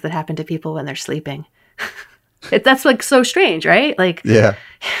weird things that happen to people when they're sleeping. That's like so strange, right? Like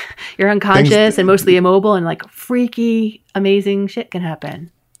you're unconscious and mostly immobile and like freaky, amazing shit can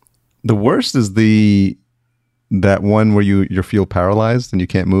happen. The worst is that one where you feel paralyzed and you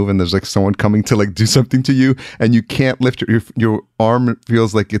can't move and there's like someone coming to like do something to you and you can't lift your arm.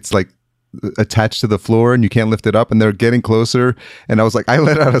 Feels like it's like attached to the floor and you can't lift it up and they're getting closer. And I was like, I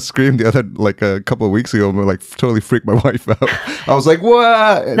let out a scream like a couple of weeks ago and like totally freaked my wife out. I was like,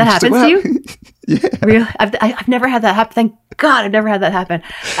 what? And that happens like, to you? Yeah. Really? I've never had that happen. Thank God I've never had that happen.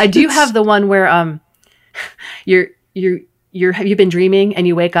 I do have the one where you've been dreaming and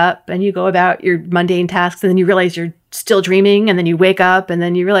you wake up and you go about your mundane tasks and then you realize you're still dreaming and then you wake up and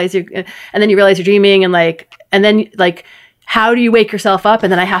then you realize you're dreaming and then how do you wake yourself up?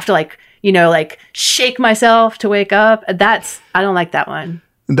 And then I have to like shake myself to wake up. I don't like that one.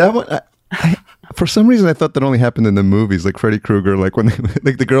 That one, I for some reason I thought that only happened in the movies, like Freddy Krueger, like when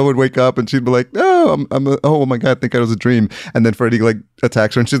like the girl would wake up and she'd be like, "Oh, oh my God, I think it was a dream," and then Freddy like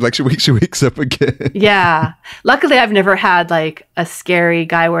attacks her and she's like, she wakes up again. Yeah, luckily I've never had like a scary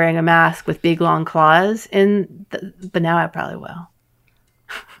guy wearing a mask with big long claws but now I probably will.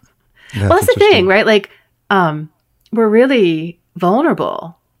 Well, that's the thing, right? Like, we're really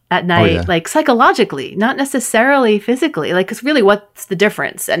vulnerable at night, like psychologically, not necessarily physically. Like, because really, what's the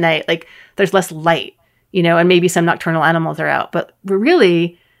difference at night? Like, there's less light, and maybe some nocturnal animals are out, but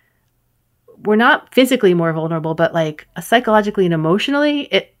we're not physically more vulnerable, but like psychologically and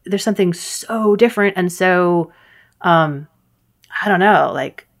emotionally, there's something so different and so, I don't know,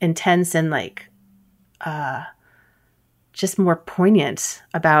 like intense and like, just more poignant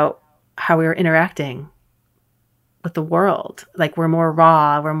about how we're interacting with the world. Like we're more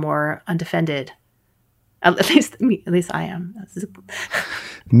raw, we're more undefended. At least I am.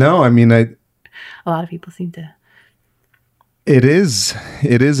 No, I mean, a lot of people seem to. It is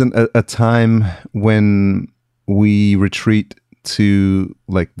a time when we retreat to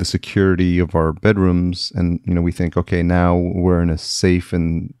like the security of our bedrooms, and we think, okay, now we're in a safe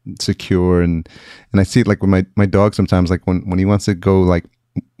and secure, and I see it like with my dog sometimes, like when he wants to go, like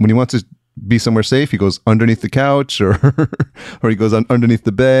when he wants to be somewhere safe, he goes underneath the couch or he goes underneath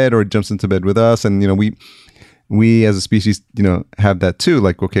the bed or jumps into bed with us. And, we as a species, have that too.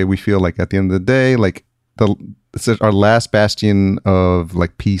 Like, okay, we feel like at the end of the day, like it's our last bastion of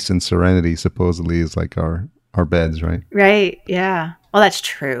like peace and serenity supposedly is like our beds, right? Right. Yeah. Well, that's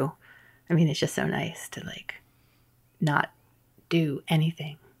true. I mean, it's just so nice to like not do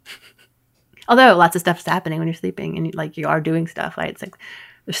anything. Although lots of stuff's happening when you're sleeping and like you are doing stuff, right? It's like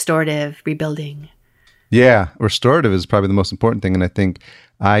restorative, rebuilding. Yeah, restorative is probably the most important thing, and I think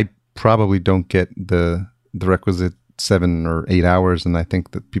I probably don't get the requisite 7 or 8 hours, and I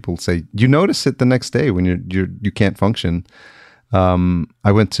think that people say you notice it the next day when you can't function. My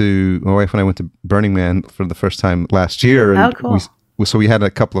wife and I went to Burning Man for the first time last year, and cool. So we had a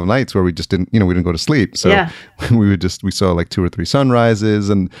couple of nights where we just didn't, we didn't go to sleep. So we saw like 2 or 3 sunrises,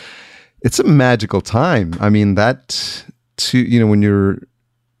 and it's a magical time. I mean, that too, when you're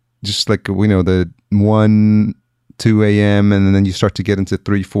just like, the 1, 2 a.m. and then you start to get into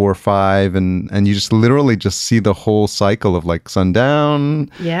 3, 4, 5, and you just literally just see the whole cycle of like sundown.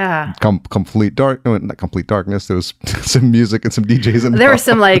 Yeah. Complete not complete darkness. There was some music and some DJs involved. There were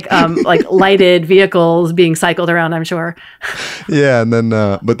some like lighted vehicles being cycled around, I'm sure. Yeah, and then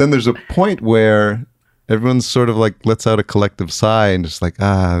but then there's a point where everyone's sort of like lets out a collective sigh and just like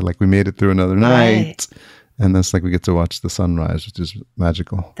like we made it through another night. Right. And that's like we get to watch the sunrise, which is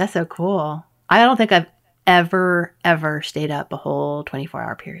magical. That's so cool. I don't think I've ever stayed up a whole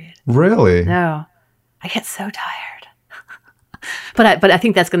 24-hour period. Really? No, I get so tired. but I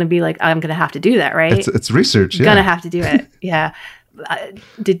think that's going to be like, I'm going to have to do that, right? It's research. Yeah. Going to have to do it. Yeah.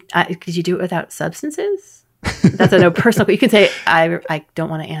 Did you do it without substances? That's a no personal. You can say I don't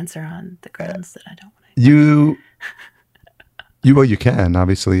want to answer on the grounds that I don't want to. Well, you can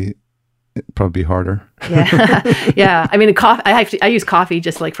obviously. It'd probably be harder. Yeah, yeah. I mean, coffee. I use coffee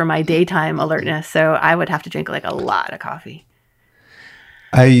just like for my daytime alertness, so I would have to drink like a lot of coffee.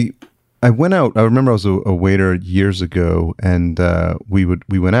 I went out. I remember I was a waiter years ago, and we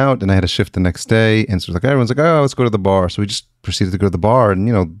went out, and I had a shift the next day, and so it was like everyone's like, oh, let's go to the bar. So we just proceeded to go to the bar,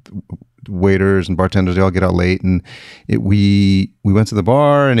 and waiters and bartenders, they all get out late, and we went to the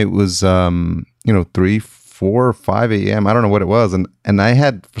bar, and it was 3, 4, 5 a.m. I don't know what it was, and I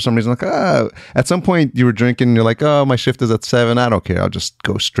had for some reason at some point you were drinking, and you're like, oh, my shift is at 7. I don't care. I'll just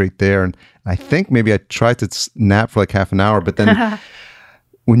go straight there. And I think maybe I tried to nap for like half an hour, but then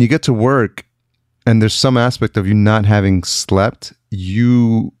when you get to work and there's some aspect of you not having slept,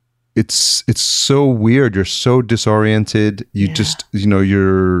 it's so weird. You're so disoriented. You just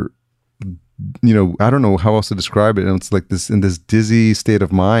you're. I don't know how else to describe it. And it's like this in this dizzy state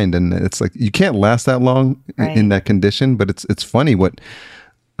of mind, and it's like you can't last that long in that condition. But it's funny what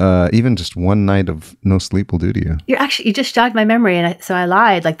even just one night of no sleep will do to you. You just jogged my memory, and so I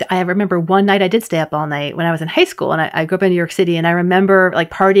lied. Like I remember one night I did stay up all night when I was in high school, and I grew up in New York City, and I remember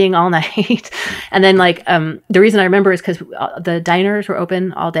like partying all night. And then like the reason I remember is because the diners were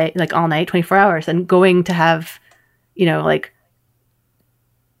open all day, like all night, 24 hours, and going to have, like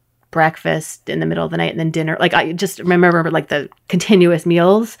breakfast in the middle of the night and then dinner. Like I just remember like the continuous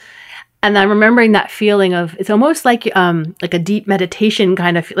meals. And I'm remembering that feeling of, it's almost like a deep meditation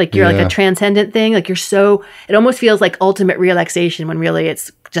kind of, like you're like a transcendent thing. Like it almost feels like ultimate relaxation when really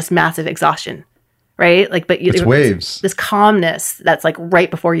it's just massive exhaustion, right? Like, but it's waves. This calmness that's like right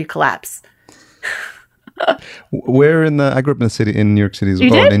before you collapse. I grew up in the city, in New York City as well.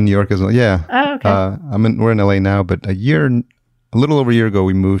 You did? In New York as well. Yeah. Oh, okay. We're in LA now, but a little over a year ago,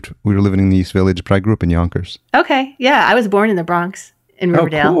 we moved. We were living in the East Village, but I grew up in Yonkers. Okay. Yeah. I was born in the Bronx in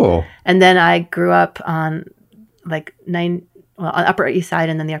Riverdale. Oh, cool. And then I grew up on on Upper East Side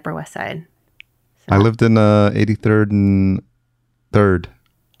and then the Upper West Side. So. I lived in 83rd and 3rd.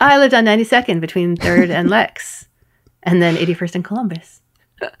 I lived on 92nd between 3rd and Lex. And then 81st and Columbus.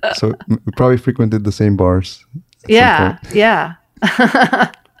 So we probably frequented the same bars. Yeah. Yeah.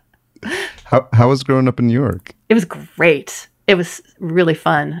 How was growing up in New York? It was great. It was really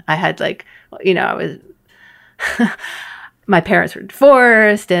fun. I had I was, my parents were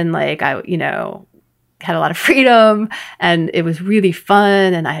divorced, and like I, had a lot of freedom, and it was really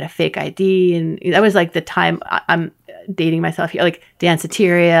fun. And I had a fake ID, and that was like the time I'm dating myself here, like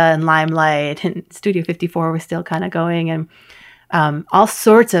Danceteria and Limelight and Studio 54 was still kind of going, and all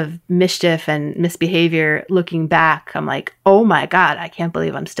sorts of mischief and misbehavior. Looking back, I'm like, oh my God, I can't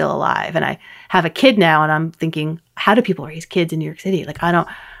believe I'm still alive. And I have a kid now, and I'm thinking, how do people raise kids in New York City? Like,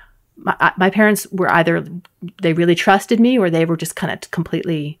 my parents were either they really trusted me or they were just kind of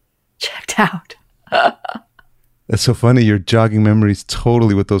completely checked out. That's so funny. You're jogging memories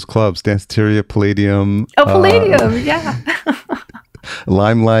totally with those clubs. Danceteria, Palladium. Oh, Palladium. Yeah.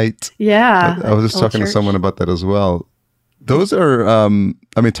 Limelight. Yeah. I was just talking to someone about that as well. Those are,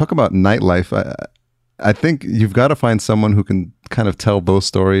 talk about nightlife. I think you've got to find someone who can kind of tell those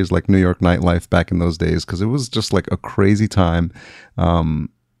stories like New York nightlife back in those days, because it was just like a crazy time.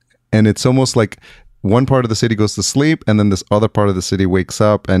 And it's almost like one part of the city goes to sleep and then this other part of the city wakes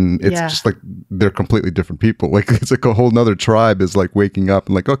up, and it's just like they're completely different people. Like it's like a whole nother tribe is like waking up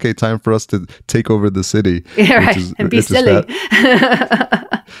and like, okay, time for us to take over the city. Yeah, right. And be silly.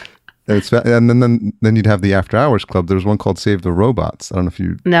 And then you'd have the after hours club. There was one called Save the Robots. I don't know if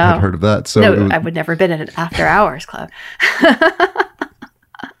you had heard of that. So I would never been in an after hours club.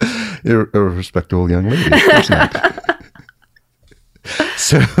 You're a respectable young lady. Of course not.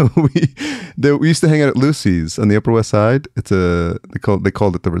 So we used to hang out at Lucy's on the Upper West Side. They called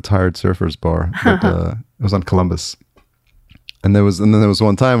it the Retired Surfers Bar, but it was on Columbus. And then there was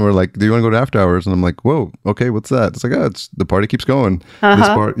one time where like, do you want to go to after hours? And I'm like, whoa, okay, what's that? It's like, it's the party keeps going. This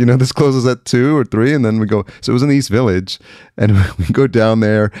bar, this closes at 2 or 3, and then we go. So it was in the East Village, and we go down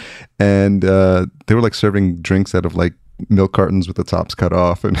there, and they were like serving drinks out of like milk cartons with the tops cut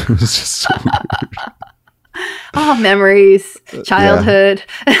off, and it was just so weird. Oh, memories, childhood.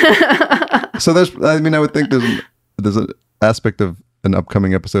 Yeah. So I would think there's an aspect of an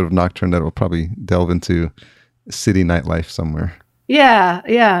upcoming episode of Nocturne that will probably delve into city nightlife somewhere.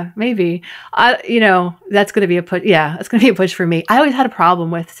 Yeah, maybe. That's going to be a push. Yeah, it's going to be a push for me. I always had a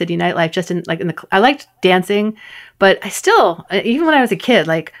problem with city nightlife. Just I liked dancing, but I still, even when I was a kid,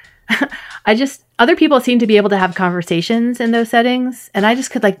 like other people seem to be able to have conversations in those settings, and I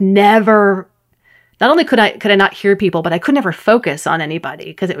just could like never. Not only could I not hear people, but I could never focus on anybody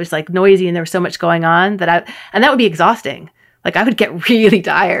because it was like noisy and there was so much going on and that would be exhausting. Like I would get really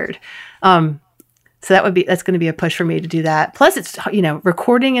tired. So that's going to be a push for me to do that. Plus it's,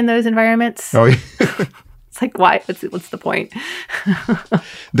 recording in those environments. Oh, yeah. It's like, why? What's the point?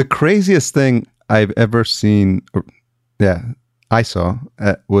 The craziest thing I've ever seen, I saw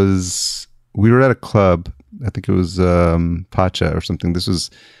was we were at a club. I think it was Pacha or something. This was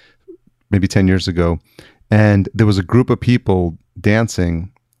maybe 10 years ago. And there was a group of people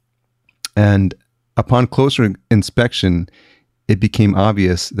dancing. And upon closer inspection, it became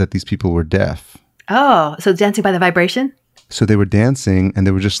obvious that these people were deaf. Oh, so dancing by the vibration? So they were dancing and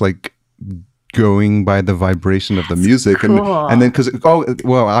they were just like going by the vibration of the music. Cool. And then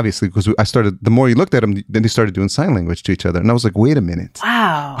obviously, because the more you looked at them, then they started doing sign language to each other. And I was like, wait a minute.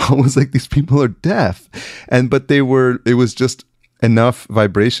 Wow. I was like, these people are deaf. But it was just enough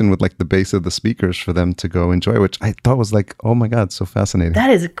vibration with like the bass of the speakers for them to go enjoy, which I thought was like, oh my God, so fascinating. That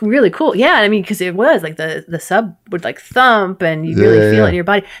is really cool. Yeah, I mean, because it was like the sub would like thump and you really feel it in your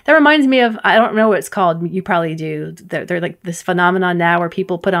body. That reminds me of, I don't know what it's called. You probably do. They're like this phenomenon now where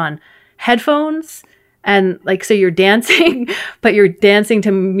people put on headphones and like, so you're dancing, but you're dancing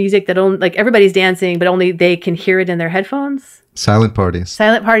to music that only, like everybody's dancing, but only they can hear it in their headphones. Silent parties.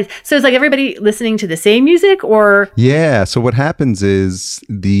 So it's like everybody listening to the same music or? Yeah. So what happens is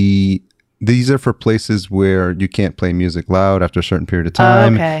these are for places where you can't play music loud after a certain period of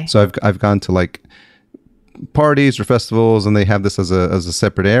time. Oh, okay. So I've gone to like parties or festivals and they have this as a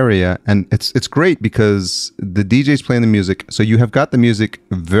separate area, and it's great because the DJ's playing the music, so you have got the music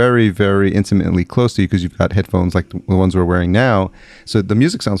very, very intimately close to you because you've got headphones like the ones we're wearing now, so the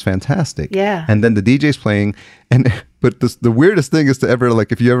music sounds fantastic. Yeah. And then the DJ's playing, but the weirdest thing is to ever,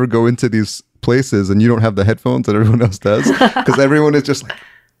 like, if you ever go into these places and you don't have the headphones that everyone else does, because everyone is just like,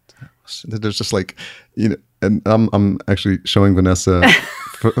 there's just like, and I'm actually showing Vanessa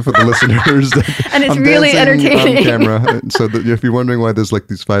for the listeners. And it's I'm really entertaining on camera. So if you're wondering why there's like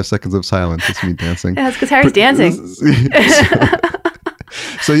these 5 seconds of silence, it's me dancing. Yeah, it's because Harry's dancing.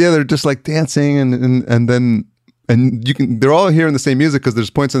 So yeah, they're just like dancing and then they're all hearing the same music because there's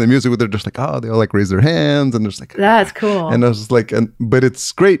points in the music where they're just like, oh, they all like raise their hands and there's like, that's cool. And I was just like, but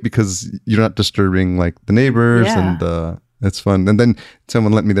it's great because you're not disturbing like the neighbors. Yeah. And it's fun. And then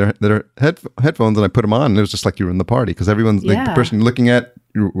someone lent me their headphones and I put them on and it was just like you were in the party because everyone's like the person you're looking at,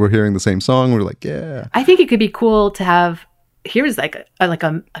 we're hearing the same song. We're like, yeah. I think it could be cool to have, here's like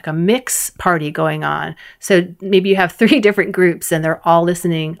a mix party going on. So maybe you have 3 different groups and they're all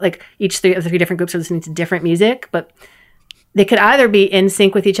listening, like each of the 3 different groups are listening to different music, but they could either be in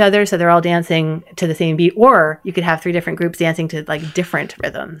sync with each other. So they're all dancing to the same beat, or you could have 3 different groups dancing to like different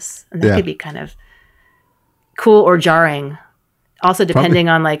rhythms. And that could be kind of cool or jarring. Also, depending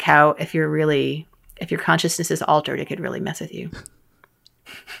on like how, if your consciousness is altered, it could really mess with you.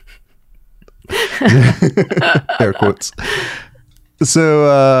 Air quotes.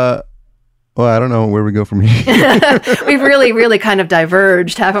 So, well, I don't know where we go from here. We've really, really kind of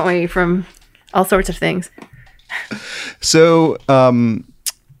diverged, haven't we, from all sorts of things. So,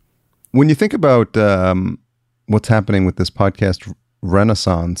 when you think about what's happening with this podcast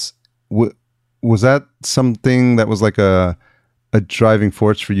renaissance, was that something that was like a driving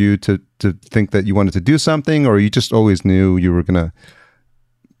force for you to think that you wanted to do something, or you just always knew you were going to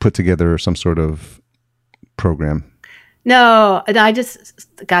put together some sort of program? No, I just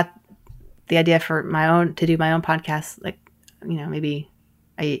got the idea to do my own podcast, like, maybe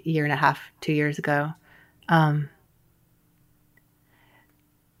a year and a half, 2 years ago. And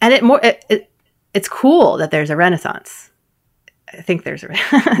it's cool that there's a renaissance. I think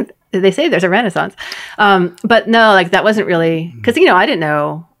they say there's a renaissance. But no, like that wasn't really, because, I didn't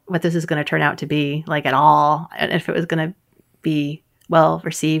know what this is going to turn out to be like at all. And if it was going to be well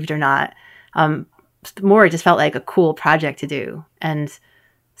received or not. More, it just felt like a cool project to do and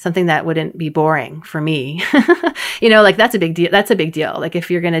something that wouldn't be boring for me. Like that's a big deal. That's a big deal. Like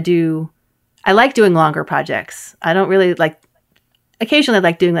if you're going to I like doing longer projects. I don't really occasionally I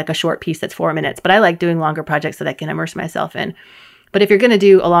like doing like a short piece that's 4 minutes, but I like doing longer projects that I can immerse myself in. But if you're going to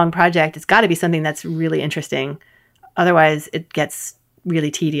do a long project, it's got to be something that's really interesting. Otherwise, it gets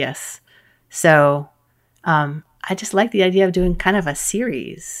really tedious. So I just like the idea of doing kind of a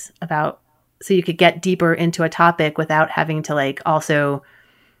series so you could get deeper into a topic without having to also,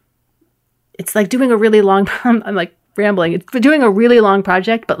 it's like doing a really long, I'm like rambling. It's doing a really long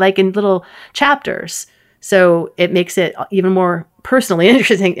project, but like in little chapters. So it makes it even more personally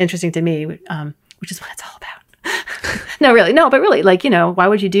interesting to me, which is what it's all about. But really, like, why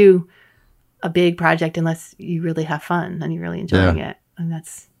would you do a big project unless you really have fun and you're really enjoying it? And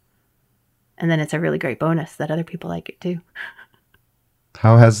then it's a really great bonus that other people like it too.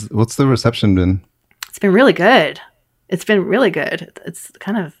 What's the reception been? It's been really good. It's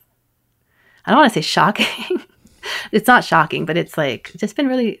kind of, I don't want to say shocking. It's not shocking, but it's like just been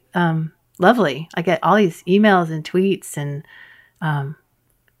really lovely. I get all these emails and tweets and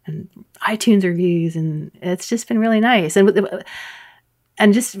iTunes reviews, and it's just been really nice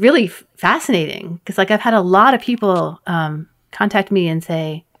and just really fascinating, because like I've had a lot of people contact me and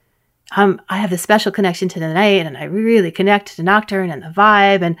say, I have this special connection to the night, and I really connect to Nocturne and the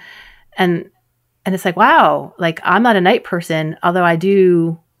vibe, and it's like, wow, like I'm not a night person, although I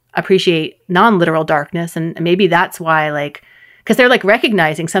do appreciate non-literal darkness, and maybe that's why, like, because they're like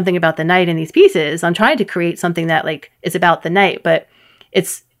recognizing something about the night in these pieces. I'm trying to create something that like is about the night, but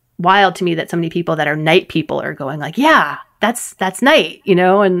it's wild to me that so many people that are night people are going like, yeah, that's night,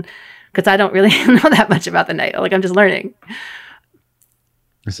 and because I don't really know that much about the night. Like I'm just learning.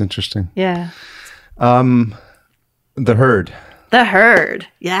 It's interesting. Yeah. The Herd.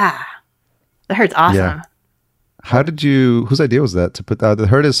 Yeah. The Herd's awesome. Yeah. Whose idea was that to put The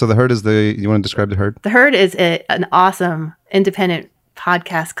Herd is you want to describe The Herd? The Herd is an awesome independent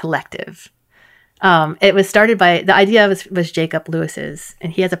podcast collective. It was started the idea was Jacob Lewis's,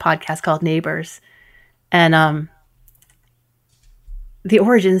 and he has a podcast called Neighbors. And the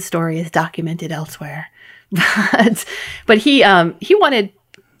origin story is documented elsewhere. But he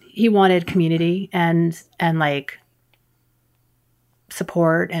wanted community and like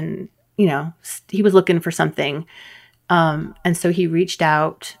support, and he was looking for something, and so he reached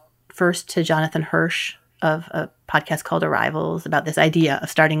out first to Jonathan Hirsch of a podcast called Arrivals about this idea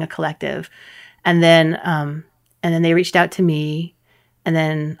of starting a collective, and then they reached out to me, and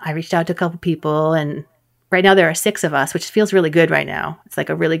then I reached out to a couple people, and right now there are 6 of us, which feels really good right now. It's like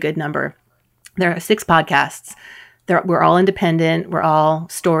a really good number. There are 6 podcasts. We're all independent. We're all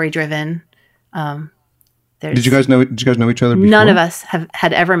story driven. Did you guys know each other before? None of us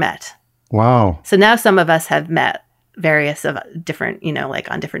had ever met. Wow. So now some of us have met various of different,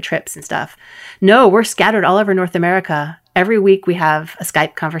 like on different trips and stuff. No, we're scattered all over North America. Every week we have a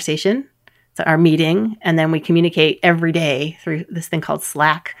Skype conversation. It's our meeting, and then we communicate every day through this thing called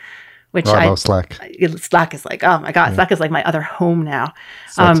Slack, which I love Slack. Slack is like, oh my God, yeah. Slack is like my other home now.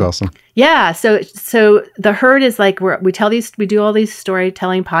 Slack's awesome. Yeah. So The Herd is like, we do all these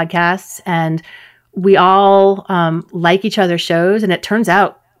storytelling podcasts, and we all like each other's shows, and it turns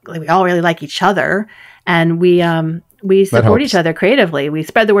out like we all really like each other, and we support each other creatively. We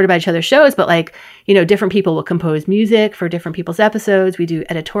spread the word about each other's shows, but like, different people will compose music for different people's episodes. We do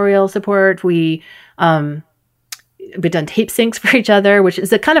editorial support. We've done tape syncs for each other, which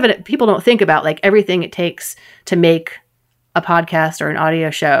is a kind of people don't think about like everything it takes to make a podcast or an audio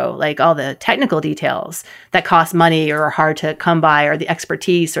show, like all the technical details that cost money or are hard to come by, or the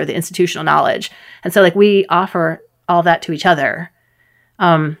expertise or the institutional knowledge. And so like we offer all that to each other.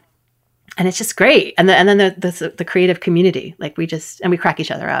 And it's just great. And then the creative community, like we crack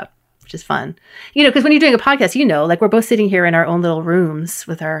each other up, which is fun. Because when you're doing a podcast, like we're both sitting here in our own little rooms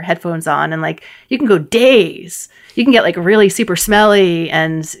with our headphones on, and like you can go days. You can get like really super smelly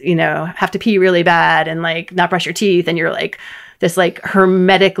and, have to pee really bad and like not brush your teeth. And you're like this like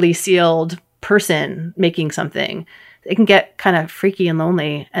hermetically sealed person making something. It can get kind of freaky and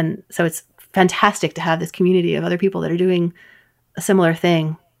lonely. And so it's fantastic to have this community of other people that are doing a similar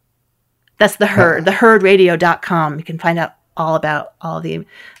thing. That's The Herd, theherdradio.com. You can find out all about all of the,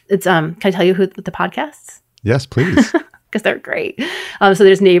 can I tell you who the podcasts? Yes, please. Because they're great. So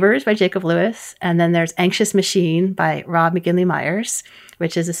there's Neighbors by Jacob Lewis. And then there's Anxious Machine by Rob McGinley Myers,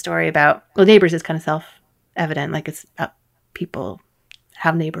 which is a story about, Neighbors is kind of self-evident. Like it's about people, how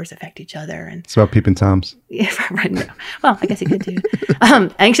neighbors affect each other. And it's about peeping Toms. Yeah, right. No. Well, I guess you could too.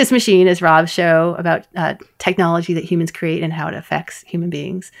 Anxious Machine is Rob's show about technology that humans create and how it affects human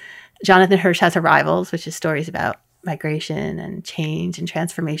beings. Jonathan Hirsch has Arrivals, which is stories about migration and change and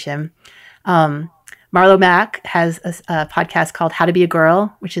transformation. Marlo Mack has a podcast called How to Be a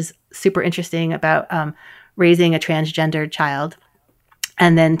Girl, which is super interesting about raising a transgendered child.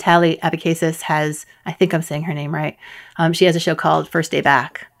 And then Tali Abekasis has, I think I'm saying her name right, she has a show called First Day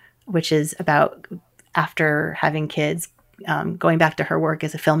Back, which is about after having kids, going back to her work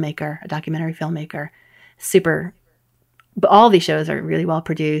as a filmmaker, a documentary filmmaker. But all these shows are really well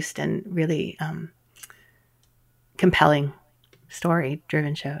produced and really compelling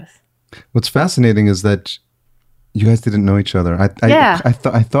story-driven shows. What's fascinating is that you guys didn't know each other. Yeah. I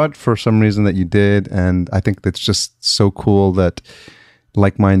thought for some reason that you did, and I think that's just so cool that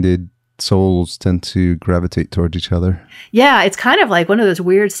like-minded souls tend to gravitate towards each other. Yeah, it's kind of like one of those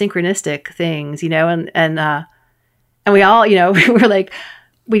weird synchronistic things, and we all, we're like,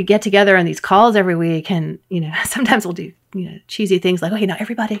 we get together on these calls every week, and sometimes we'll do cheesy things like,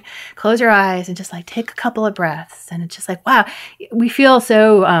 everybody close your eyes and just like take a couple of breaths, and it's just like, wow, we feel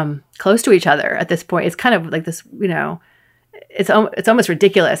so close to each other at this point. It's kind of like this, it's almost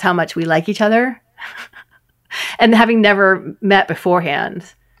ridiculous how much we like each other, and having never met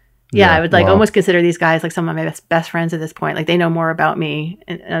beforehand. Yeah, I would almost consider these guys like some of my best friends at this point. Like they know more about me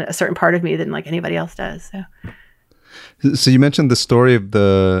and a certain part of me than like anybody else does. So you mentioned the story of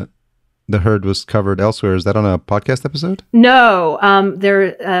the herd was covered elsewhere. Is that on a podcast episode? No,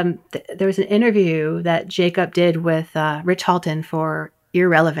 there was an interview that Jacob did with Rich Halton for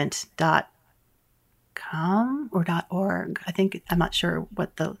irrelevant.com or .org. I think, I'm not sure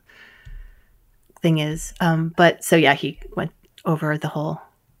what the thing is. But so yeah, he went over the whole.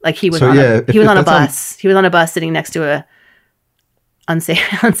 Like he was on a bus. He was on a bus sitting next to a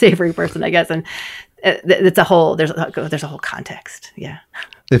unsavory person, I guess, and it's a whole. There's a whole context. Yeah.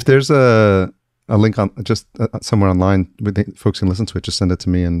 If there's a link on just somewhere online, folks can listen to it. Just send it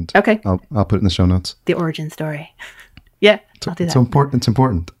to me, and okay, I'll put it in the show notes. The origin story. Yeah, I'll do that. It's important. It's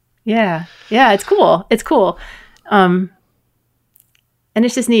important. Yeah, it's cool. It's cool, and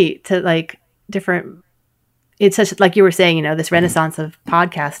it's just neat to like different. It's such, like you were saying, this renaissance of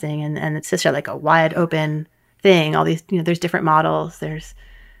podcasting, and it's such a wide open thing. All these, there's different models. This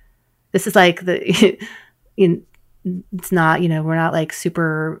is like it's not, we're not like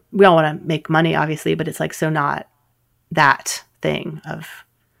super, we all want to make money obviously, but it's like, so not that thing of,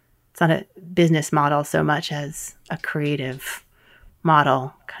 it's not a business model so much as a creative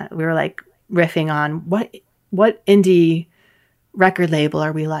model. We were like riffing on what indie record label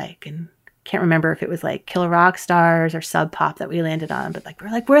are we like? And can't remember if it was like Killer Rock Stars or Sub Pop that we landed on, but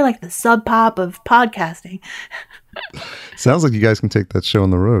we're like the Sub Pop of podcasting. Sounds like you guys can take that show on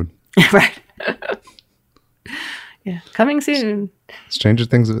the road. Right. Yeah. Coming soon. Stranger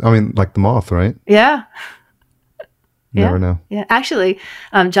Things. I mean, like The Moth, right? Yeah. Never know. Yeah. Actually,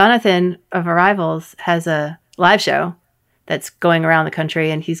 Jonathan of Arrivals has a live show that's going around the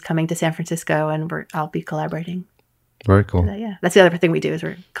country, and he's coming to San Francisco, and I'll be collaborating. Very cool. Yeah, that's the other thing we do is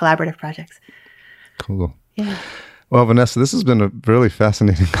we're collaborative projects. Cool. Yeah. Well, Vanessa, this has been a really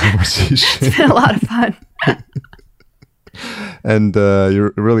fascinating conversation. It's been a lot of fun. And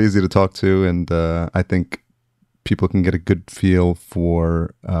you're really easy to talk to, and I think people can get a good feel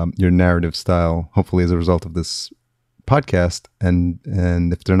for your narrative style, hopefully as a result of this podcast. And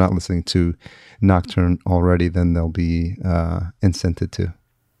if they're not listening to Nocturne already, then they'll be incented to.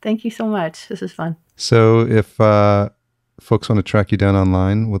 Thank you so much. This is fun. So if folks want to track you down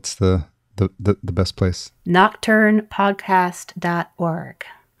online, what's the best place? Nocturnepodcast.org.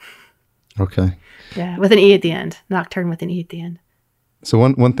 Okay. Yeah, with an E at the end. Nocturne with an E at the end. So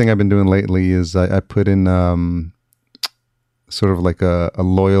one thing I've been doing lately is I put in sort of like a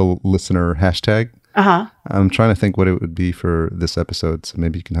loyal listener hashtag. Uh-huh. I'm trying to think what it would be for this episode. So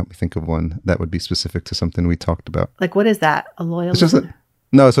maybe you can help me think of one that would be specific to something we talked about. Like, what is that? A loyal it's listener?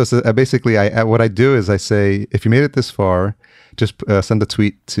 So it's basically, what I do is I say, if you made it this far, just send a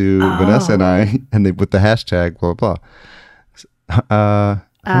tweet to Vanessa and I, and with the hashtag, blah, blah, blah.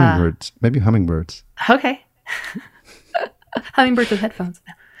 Hummingbirds. Maybe hummingbirds. Okay. Hummingbirds with headphones.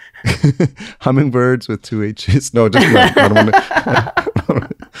 Hummingbirds with 2 H's. No, just I don't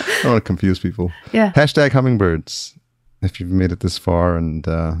want to confuse people. Yeah. Hashtag hummingbirds. If you've made it this far and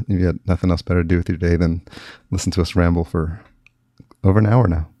if you had nothing else better to do with your day, then listen to us ramble for over an hour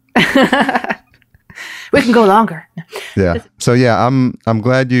now. We can go longer. Yeah. So yeah, I'm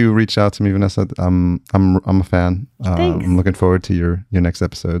glad you reached out to me, Vanessa. I'm a fan. Thanks. I'm looking forward to your next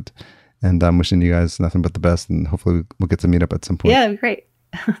episode, and I'm wishing you guys nothing but the best. And hopefully we'll get to meet up at some point. Yeah, that'd be great.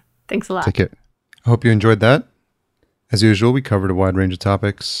 Thanks a lot. Take care. I hope you enjoyed that. As usual, we covered a wide range of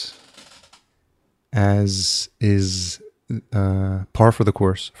topics, as is par for the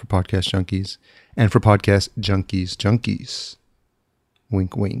course for podcast junkies and for podcast junkies.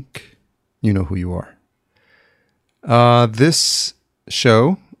 Wink, wink. You know who you are. This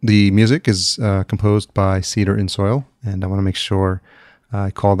show, the music is composed by Cedar in Soil, and I want to make sure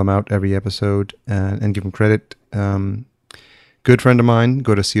I call them out every episode and give them credit. Good friend of mine,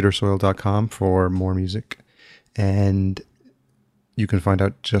 go to cedarsoil.com for more music, and you can find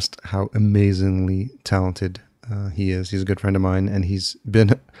out just how amazingly talented he is. He's a good friend of mine, and he's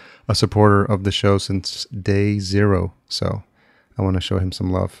been a supporter of the show since day zero, so I want to show him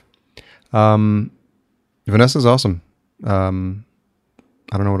some love. Vanessa's awesome.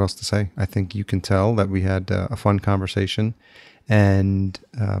 I don't know what else to say. I think you can tell that we had a fun conversation, and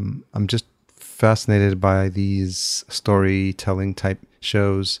I'm just fascinated by these storytelling type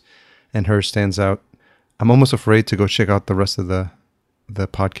shows, and hers stands out. I'm almost afraid to go check out the rest of the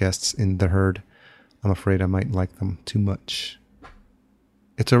podcasts in the herd. I'm afraid I might like them too much.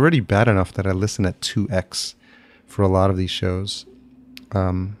 It's already bad enough that I listen at 2x for a lot of these shows.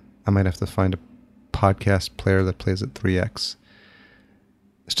 I might have to find a podcast player that plays at 3x.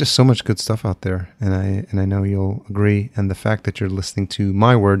 There's just so much good stuff out there, and I know you'll agree. And the fact that you're listening to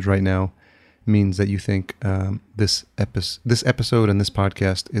my words right now means that you think this episode and this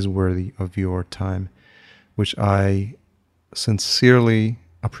podcast is worthy of your time, which I sincerely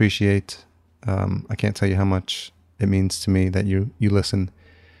appreciate. I can't tell you how much it means to me that you listen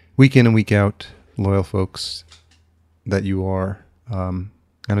week in and week out, loyal folks that you are. And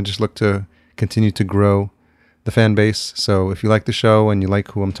I just look to continue to grow the fan base. So if you like the show and you like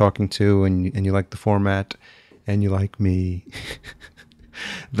who I'm talking to and you like the format and you like me,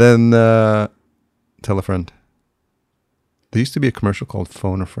 then tell a friend. There used to be a commercial called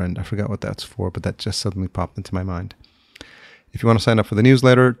Phone a Friend. I forgot what that's for, but that just suddenly popped into my mind. If you want to sign up for the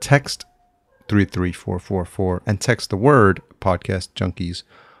newsletter, text 33444 and text the word Podcast Junkies,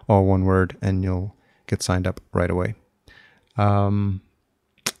 all one word, and you'll get signed up right away.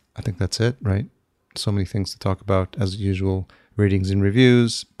 I think that's it, right? So many things to talk about as usual. Ratings and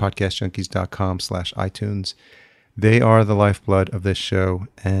reviews, podcastjunkies.com/iTunes. They are the lifeblood of this show.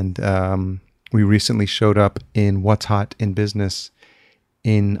 And we recently showed up in What's Hot in Business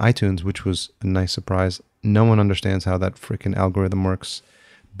in iTunes, which was a nice surprise. No one understands how that freaking algorithm works.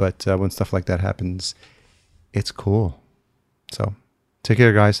 But when stuff like that happens, it's cool. So take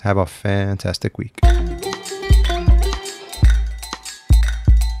care, guys. Have a fantastic week.